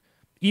predicament?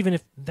 Even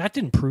if that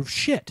didn't prove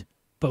shit.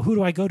 But who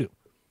do I go to?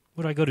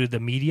 What do I go to?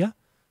 The media?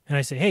 And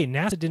I say, hey,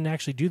 NASA didn't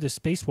actually do this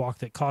spacewalk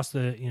that cost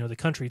the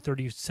country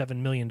 $37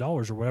 million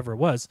or whatever it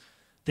was.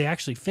 They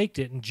actually faked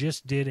it and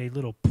just did a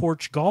little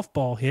porch golf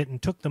ball hit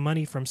and took the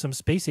money from some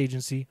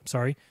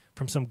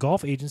from some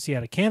golf agency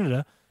out of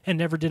Canada and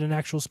never did an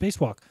actual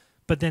spacewalk.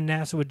 But then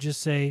NASA would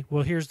just say,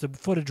 well, here's the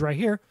footage right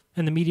here.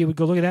 And the media would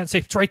go look at that and say,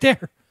 it's right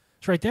there.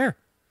 It's right there.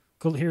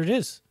 Go, here it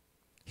is.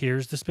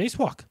 Here's the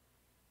spacewalk.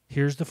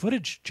 Here's the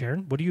footage,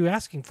 Jaron. What are you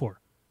asking for?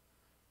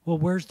 Well,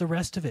 where's the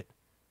rest of it?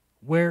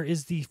 Where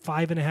is the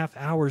 5.5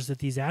 hours that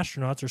these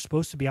astronauts are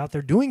supposed to be out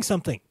there doing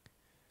something?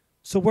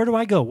 So where do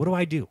I go? What do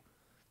I do?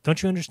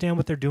 Don't you understand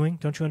what they're doing?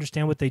 Don't you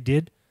understand what they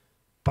did?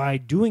 By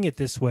doing it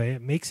this way,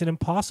 it makes it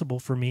impossible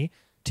for me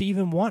to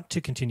even want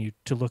to continue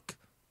to look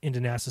into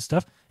NASA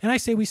stuff. And I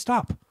say we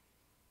stop.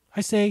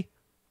 I say,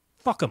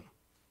 fuck them.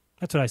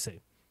 That's what I say.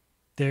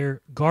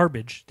 They're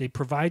garbage. They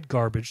provide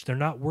garbage. They're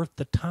not worth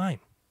the time.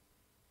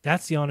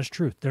 That's the honest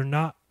truth. They're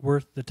not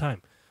worth the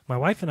time. My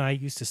wife and I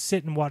used to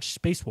sit and watch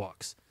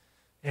spacewalks.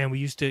 And we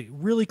used to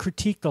really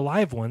critique the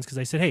live ones because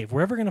I said, hey, if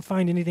we're ever going to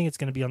find anything, it's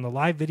going to be on the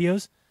live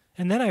videos.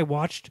 And then I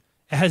watched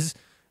as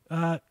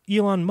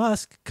Elon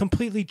Musk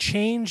completely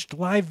changed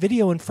live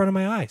video in front of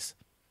my eyes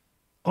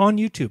on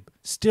YouTube,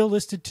 still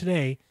listed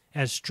today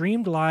as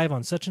streamed live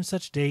on such and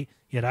such date,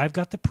 yet I've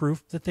got the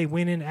proof that they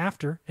went in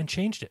after and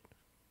changed it.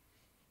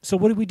 So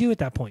what did we do at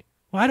that point?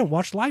 Well, I don't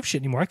watch live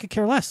shit anymore. I could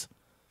care less.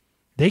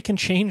 They can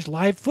change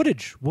live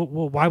footage. Well,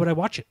 why would I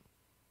watch it?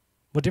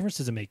 What difference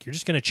does it make? You're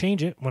just going to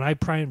change it. When I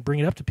try and bring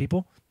it up to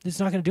people, it's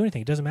not going to do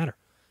anything. It doesn't matter.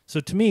 So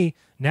to me,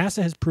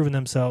 NASA has proven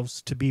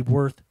themselves to be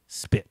worth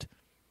spit.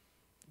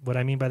 What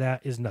I mean by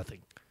that is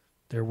nothing.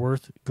 They're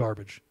worth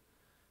garbage.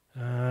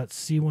 Let's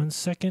see 1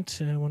 second.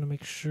 I want to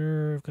make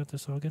sure I've got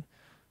this all good.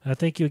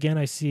 Thank you again.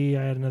 I see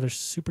I had another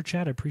super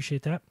chat. I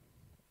appreciate that.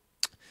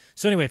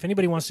 So anyway, if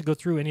anybody wants to go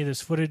through any of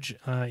this footage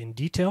in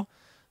detail,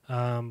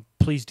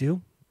 please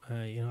do.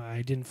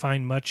 I didn't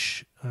find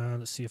much.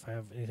 Let's see if I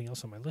have anything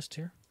else on my list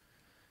here.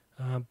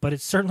 But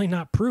it's certainly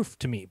not proof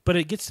to me. But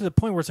it gets to the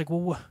point where it's like,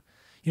 well,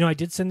 I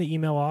did send the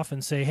email off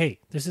and say, hey,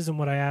 this isn't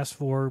what I asked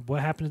for.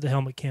 What happened to the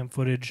helmet cam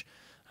footage?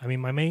 I mean,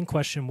 my main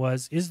question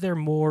was, is there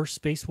more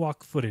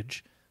spacewalk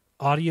footage,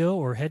 audio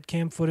or head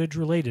cam footage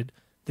related,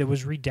 that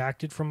was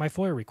redacted from my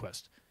FOIA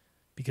request?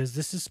 Because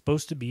this is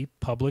supposed to be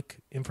public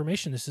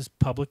information. This is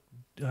public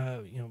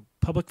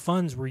public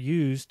funds were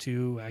used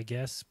to, I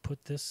guess,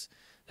 put this.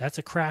 That's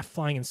a craft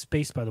flying in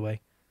space, by the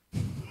way.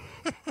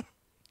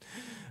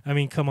 I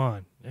mean, come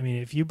on. I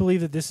mean, if you believe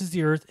that this is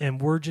the Earth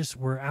and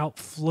we're out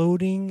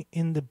floating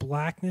in the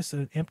blackness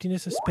and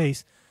emptiness of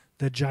space,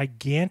 the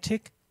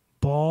gigantic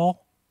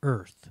ball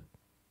Earth.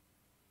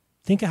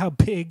 Think of how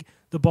big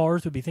the ball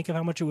Earth would be. Think of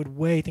how much it would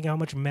weigh. Think of how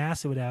much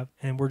mass it would have,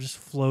 and we're just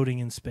floating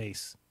in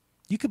space.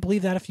 You could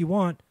believe that if you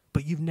want,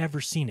 but you've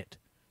never seen it.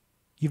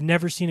 You've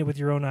never seen it with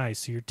your own eyes,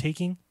 so you're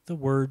taking the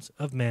words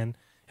of men.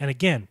 And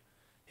again,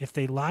 if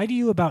they lie to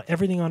you about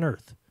everything on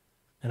Earth,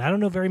 and I don't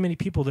know very many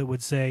people that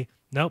would say,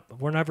 nope,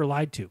 we're never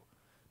lied to.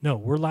 No,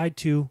 we're lied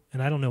to,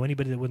 and I don't know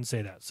anybody that wouldn't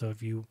say that. So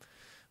if you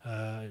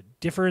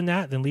differ in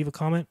that, then leave a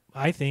comment.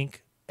 I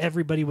think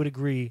everybody would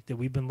agree that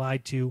we've been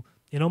lied to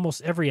in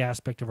almost every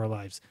aspect of our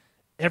lives.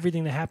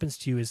 Everything that happens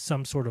to you is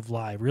some sort of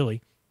lie,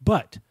 really.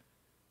 But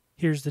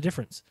here's the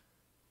difference.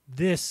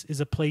 This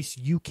is a place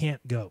you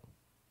can't go.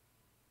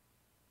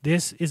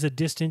 This is a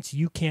distance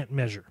you can't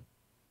measure.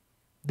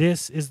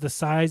 This is the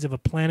size of a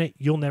planet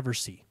you'll never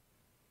see.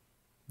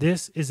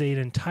 This is an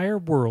entire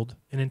world,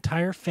 an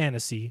entire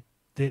fantasy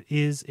that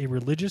is a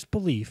religious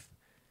belief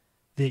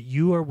that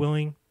you are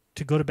willing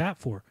to go to bat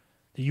for,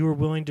 that you are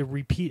willing to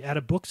repeat out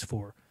of books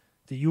for,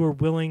 that you are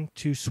willing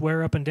to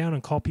swear up and down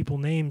and call people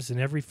names in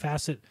every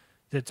facet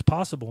that's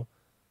possible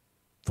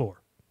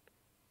for.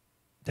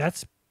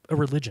 That's a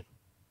religion.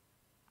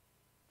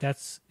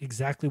 That's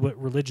exactly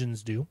what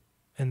religions do,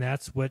 and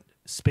that's what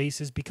space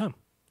has become.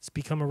 It's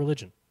become a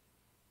religion.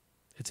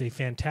 It's a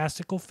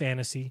fantastical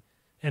fantasy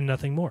and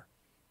nothing more.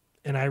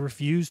 And I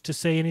refuse to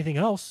say anything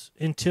else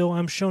until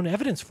I'm shown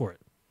evidence for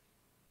it.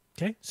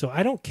 Okay? So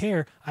I don't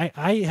care.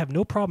 I have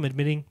no problem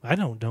admitting I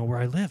don't know where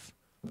I live.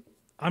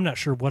 I'm not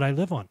sure what I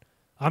live on.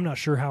 I'm not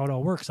sure how it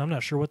all works. I'm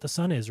not sure what the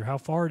sun is or how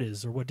far it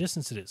is or what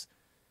distance it is.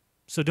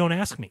 So don't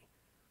ask me.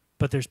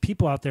 But there's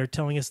people out there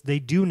telling us they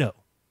do know.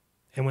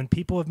 And when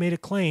people have made a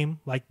claim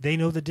like they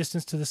know the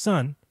distance to the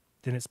sun,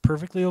 then it's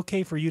perfectly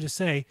okay for you to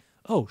say,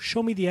 oh,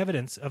 show me the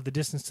evidence of the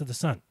distance to the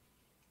sun.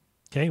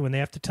 Okay? When they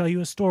have to tell you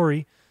a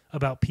story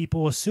about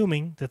people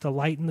assuming that the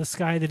light in the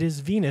sky that is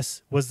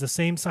Venus was the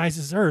same size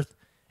as Earth,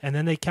 and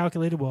then they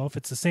calculated, well, if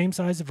it's the same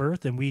size of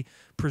Earth, and we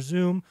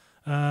presume,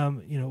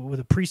 with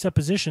a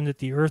presupposition that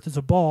the Earth is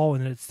a ball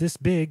and that it's this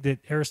big that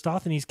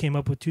Aristophanes came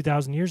up with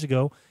 2,000 years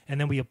ago, and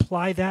then we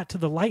apply that to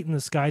the light in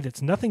the sky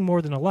that's nothing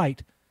more than a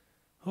light,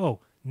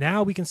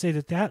 now we can say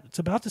that it's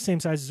about the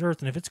same size as Earth,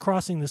 and if it's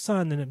crossing the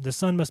sun, then the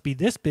sun must be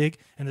this big,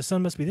 and the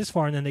sun must be this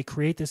far, and then they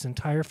create this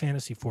entire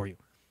fantasy for you.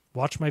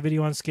 Watch my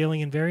video on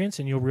scaling and variance,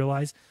 and you'll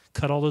realize,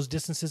 cut all those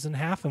distances in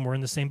half, and we're in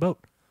the same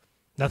boat.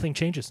 Nothing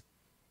changes.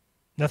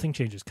 Nothing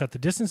changes. Cut the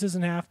distances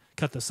in half,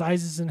 cut the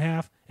sizes in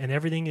half, and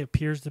everything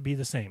appears to be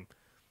the same.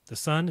 The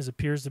sun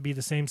appears to be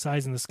the same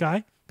size in the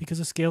sky because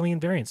of scaling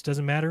and variance.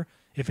 Doesn't matter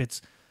if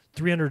it's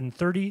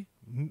 330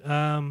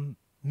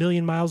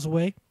 million miles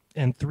away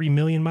and 3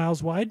 million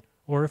miles wide,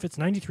 or if it's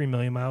 93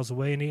 million miles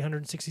away and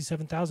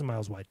 867,000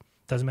 miles wide.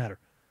 Doesn't matter.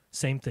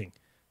 Same thing.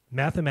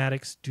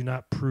 Mathematics do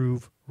not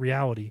prove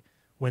reality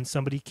when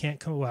somebody can't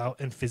go out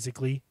and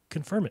physically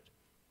confirm it.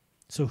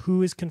 So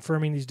who is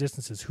confirming these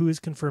distances? Who is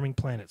confirming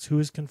planets? Who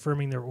is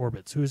confirming their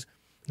orbits?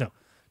 No,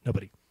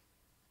 nobody.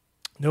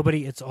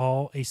 Nobody. It's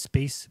all a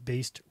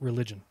space-based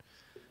religion.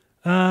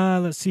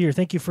 Let's see here.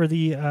 Thank you for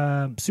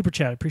the super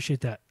chat. I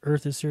appreciate that.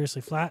 Earth is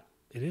seriously flat.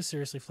 It is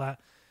seriously flat.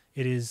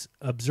 It is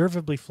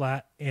observably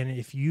flat. And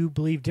if you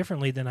believe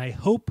differently, then I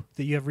hope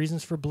that you have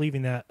reasons for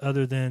believing that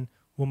other than,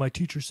 well, my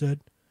teacher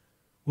said.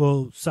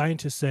 Well,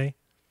 scientists say.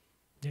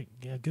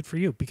 Yeah, good for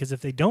you. Because if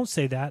they don't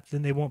say that,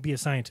 then they won't be a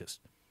scientist.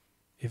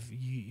 If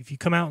you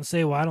come out and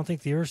say, well, I don't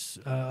think the Earth's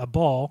a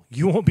ball,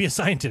 you won't be a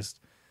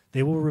scientist.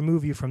 They will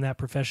remove you from that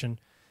profession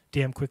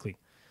damn quickly.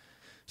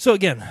 So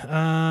again,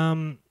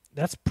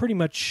 that's pretty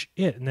much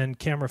it. And then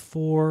camera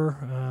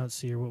 4, let's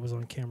see here, what was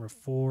on camera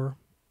 4?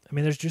 I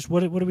mean, there's just,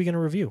 what are we going to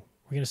review?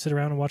 We're going to sit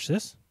around and watch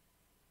this?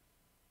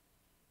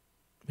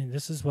 I mean,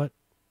 this is what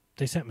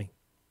they sent me.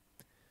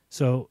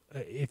 So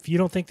if you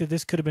don't think that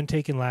this could have been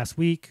taken last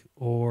week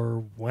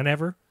or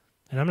whenever,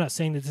 and I'm not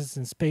saying that this is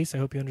in space, I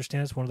hope you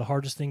understand it's one of the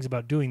hardest things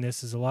about doing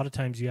this is a lot of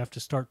times you have to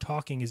start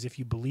talking as if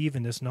you believe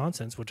in this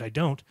nonsense, which I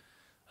don't.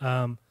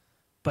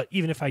 But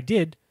even if I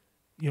did,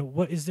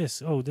 what is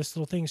this? Oh, this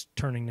little thing's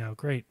turning now.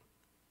 Great.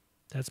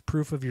 That's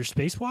proof of your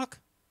spacewalk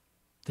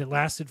that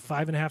lasted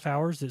 5.5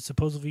 hours that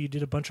supposedly you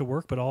did a bunch of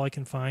work, but all I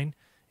can find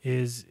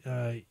is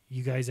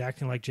you guys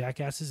acting like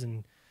jackasses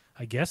and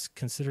I guess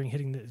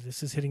considering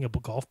this is hitting a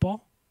golf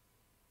ball.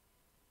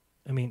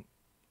 I mean,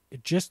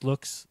 it just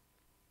looks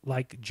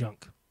like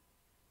junk.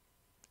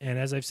 And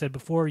as I've said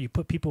before, you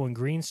put people in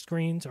green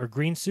screens or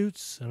green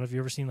suits. I don't know if you've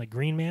ever seen like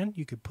Green Man.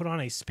 You could put on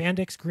a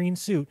spandex green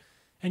suit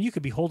and you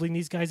could be holding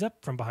these guys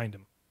up from behind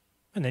them.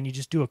 And then you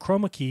just do a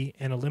chroma key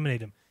and eliminate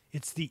them.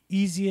 It's the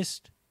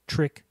easiest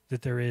trick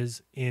that there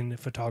is in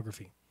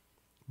photography.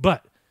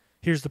 But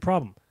here's the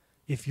problem.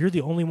 If you're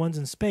the only ones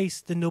in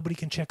space, then nobody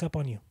can check up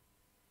on you.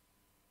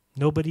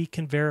 Nobody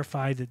can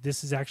verify that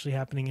this is actually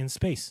happening in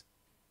space.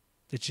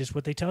 It's just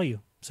what they tell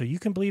you. So you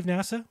can believe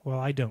NASA? Well,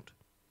 I don't.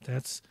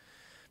 That's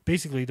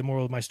basically the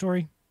moral of my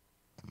story,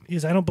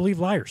 is I don't believe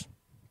liars.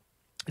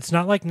 It's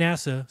not like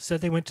NASA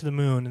said they went to the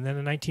moon and then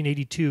in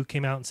 1982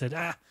 came out and said,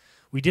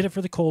 we did it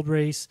for the Cold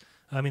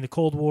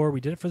War.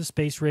 We did it for the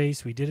space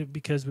race. We did it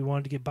because we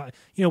wanted to get by,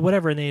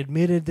 whatever. And they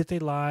admitted that they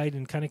lied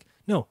and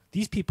no,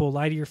 these people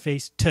lie to your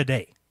face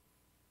today.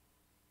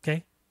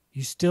 Okay?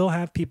 You still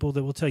have people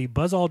that will tell you,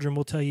 Buzz Aldrin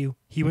will tell you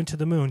he went to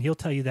the moon. He'll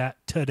tell you that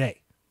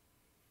today.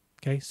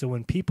 Okay? So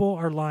when people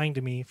are lying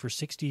to me for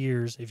 60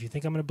 years, if you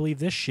think I'm going to believe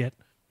this shit,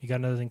 you got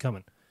another thing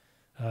coming.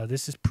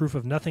 This is proof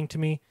of nothing to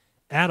me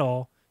at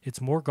all. It's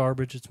more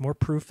garbage. It's more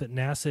proof that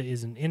NASA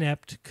is an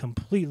inept,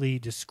 completely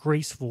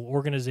disgraceful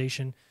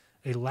organization,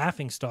 a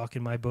laughingstock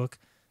in my book.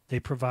 They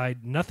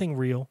provide nothing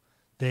real.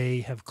 They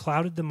have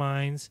clouded the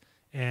minds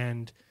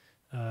and,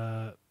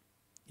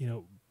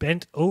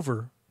 bent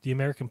over the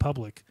American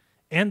public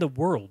and the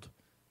world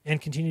and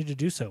continue to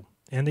do so.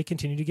 And they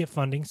continue to get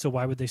funding, so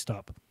why would they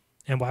stop?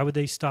 And why would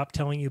they stop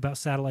telling you about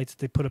satellites that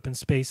they put up in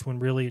space when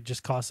really it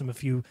just costs them a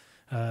few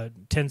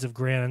tens of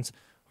grands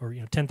or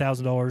 $10,000,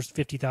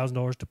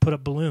 $50,000 to put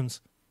up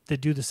balloons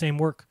that do the same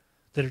work,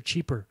 that are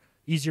cheaper,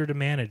 easier to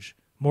manage,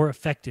 more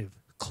effective,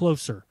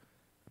 closer,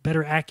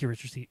 better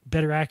accuracy,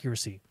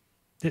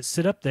 that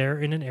sit up there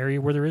in an area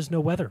where there is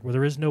no weather, where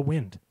there is no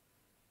wind.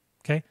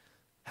 Okay?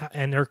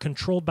 And they're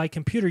controlled by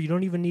computer. You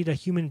don't even need a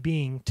human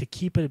being to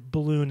keep a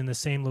balloon in the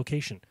same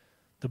location.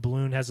 The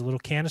balloon has a little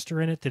canister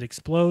in it that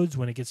explodes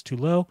when it gets too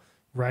low,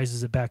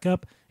 rises it back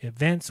up, it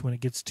vents when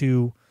it gets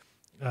too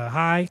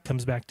high,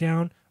 comes back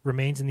down,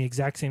 remains in the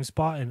exact same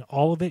spot, and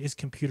all of it is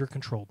computer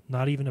controlled.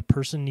 Not even a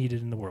person needed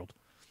in the world.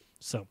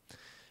 So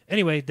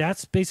anyway,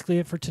 that's basically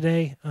it for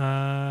today.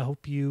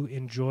 Hope you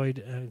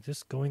enjoyed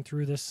just going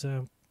through this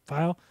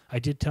file. I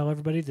did tell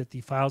everybody that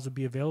the files would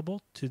be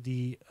available to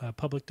the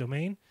public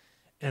domain,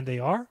 and they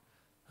are.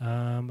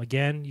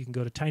 Again, you can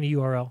go to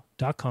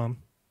tinyurl.com/NASA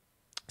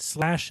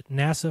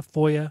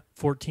FOIA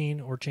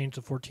 14 or change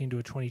the 14 to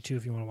a 22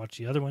 if you want to watch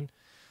the other one.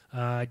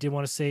 I did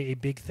want to say a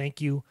big thank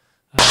you.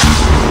 They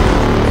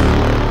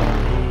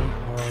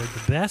are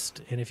the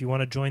best, and if you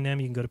want to join them,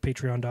 you can go to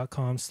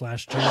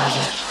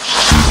patreon.com/journalism.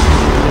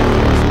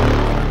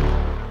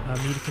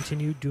 Me to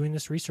continue doing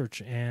this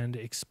research and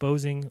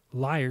exposing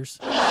liars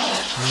who go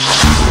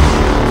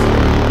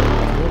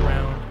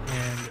around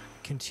and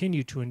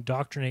continue to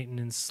indoctrinate and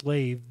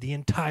enslave the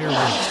entire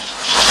world.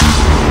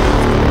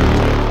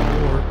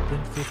 More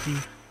than 50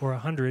 or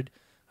 100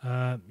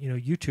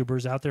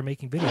 YouTubers out there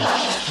making videos. And a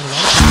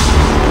lot of people,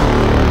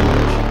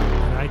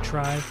 and I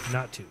try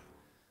not to.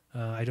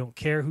 I don't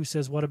care who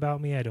says what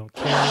about me. I don't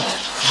care.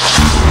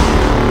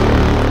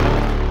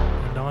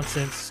 A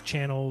nonsense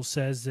channel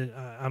says that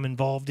I'm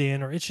involved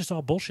in, or it's just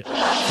all bullshit. So if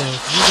you're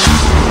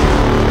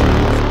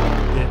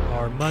that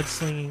are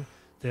mudslinging,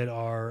 that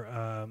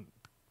are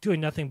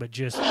doing nothing but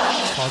just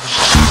causing problems,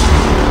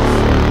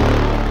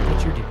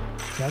 what's your deal?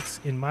 That's,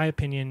 in my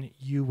opinion,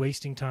 you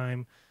wasting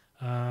time.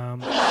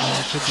 And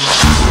it could be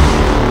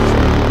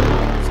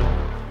so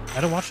I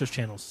don't watch those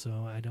channels,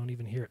 so I don't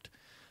even hear it.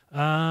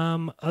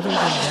 Other than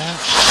that,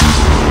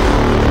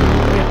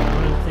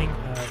 one other thing,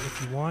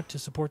 if you want to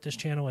support this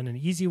channel in an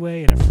easy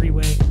way, in a free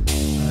way, you can go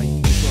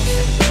on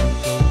Amazon,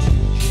 go to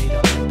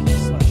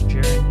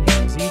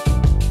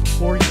j.ip/Jaron.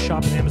 Before you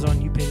shop on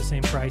Amazon, you pay the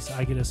same price.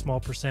 I get a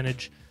small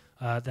percentage.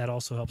 That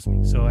also helps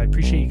me. So I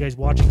appreciate you guys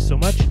watching so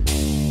much.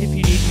 If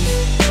you need me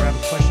or have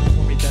a question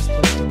for me, the best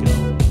place to go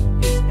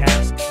is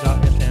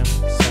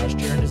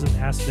ask.fm/Jaronism.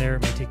 Ask there.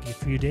 It may take you a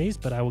few days,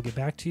 but I will get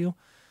back to you.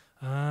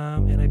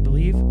 And I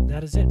believe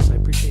that is it. So I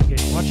appreciate you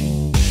guys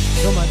watching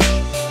so much.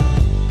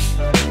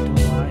 Don't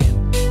lie.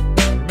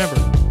 And remember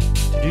to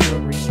do your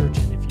own research.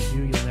 And if you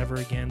do, you'll never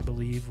again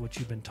believe what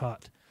you've been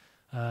taught.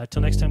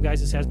 Till next time, guys,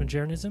 this has been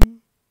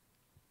Jaronism.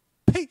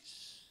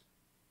 Peace.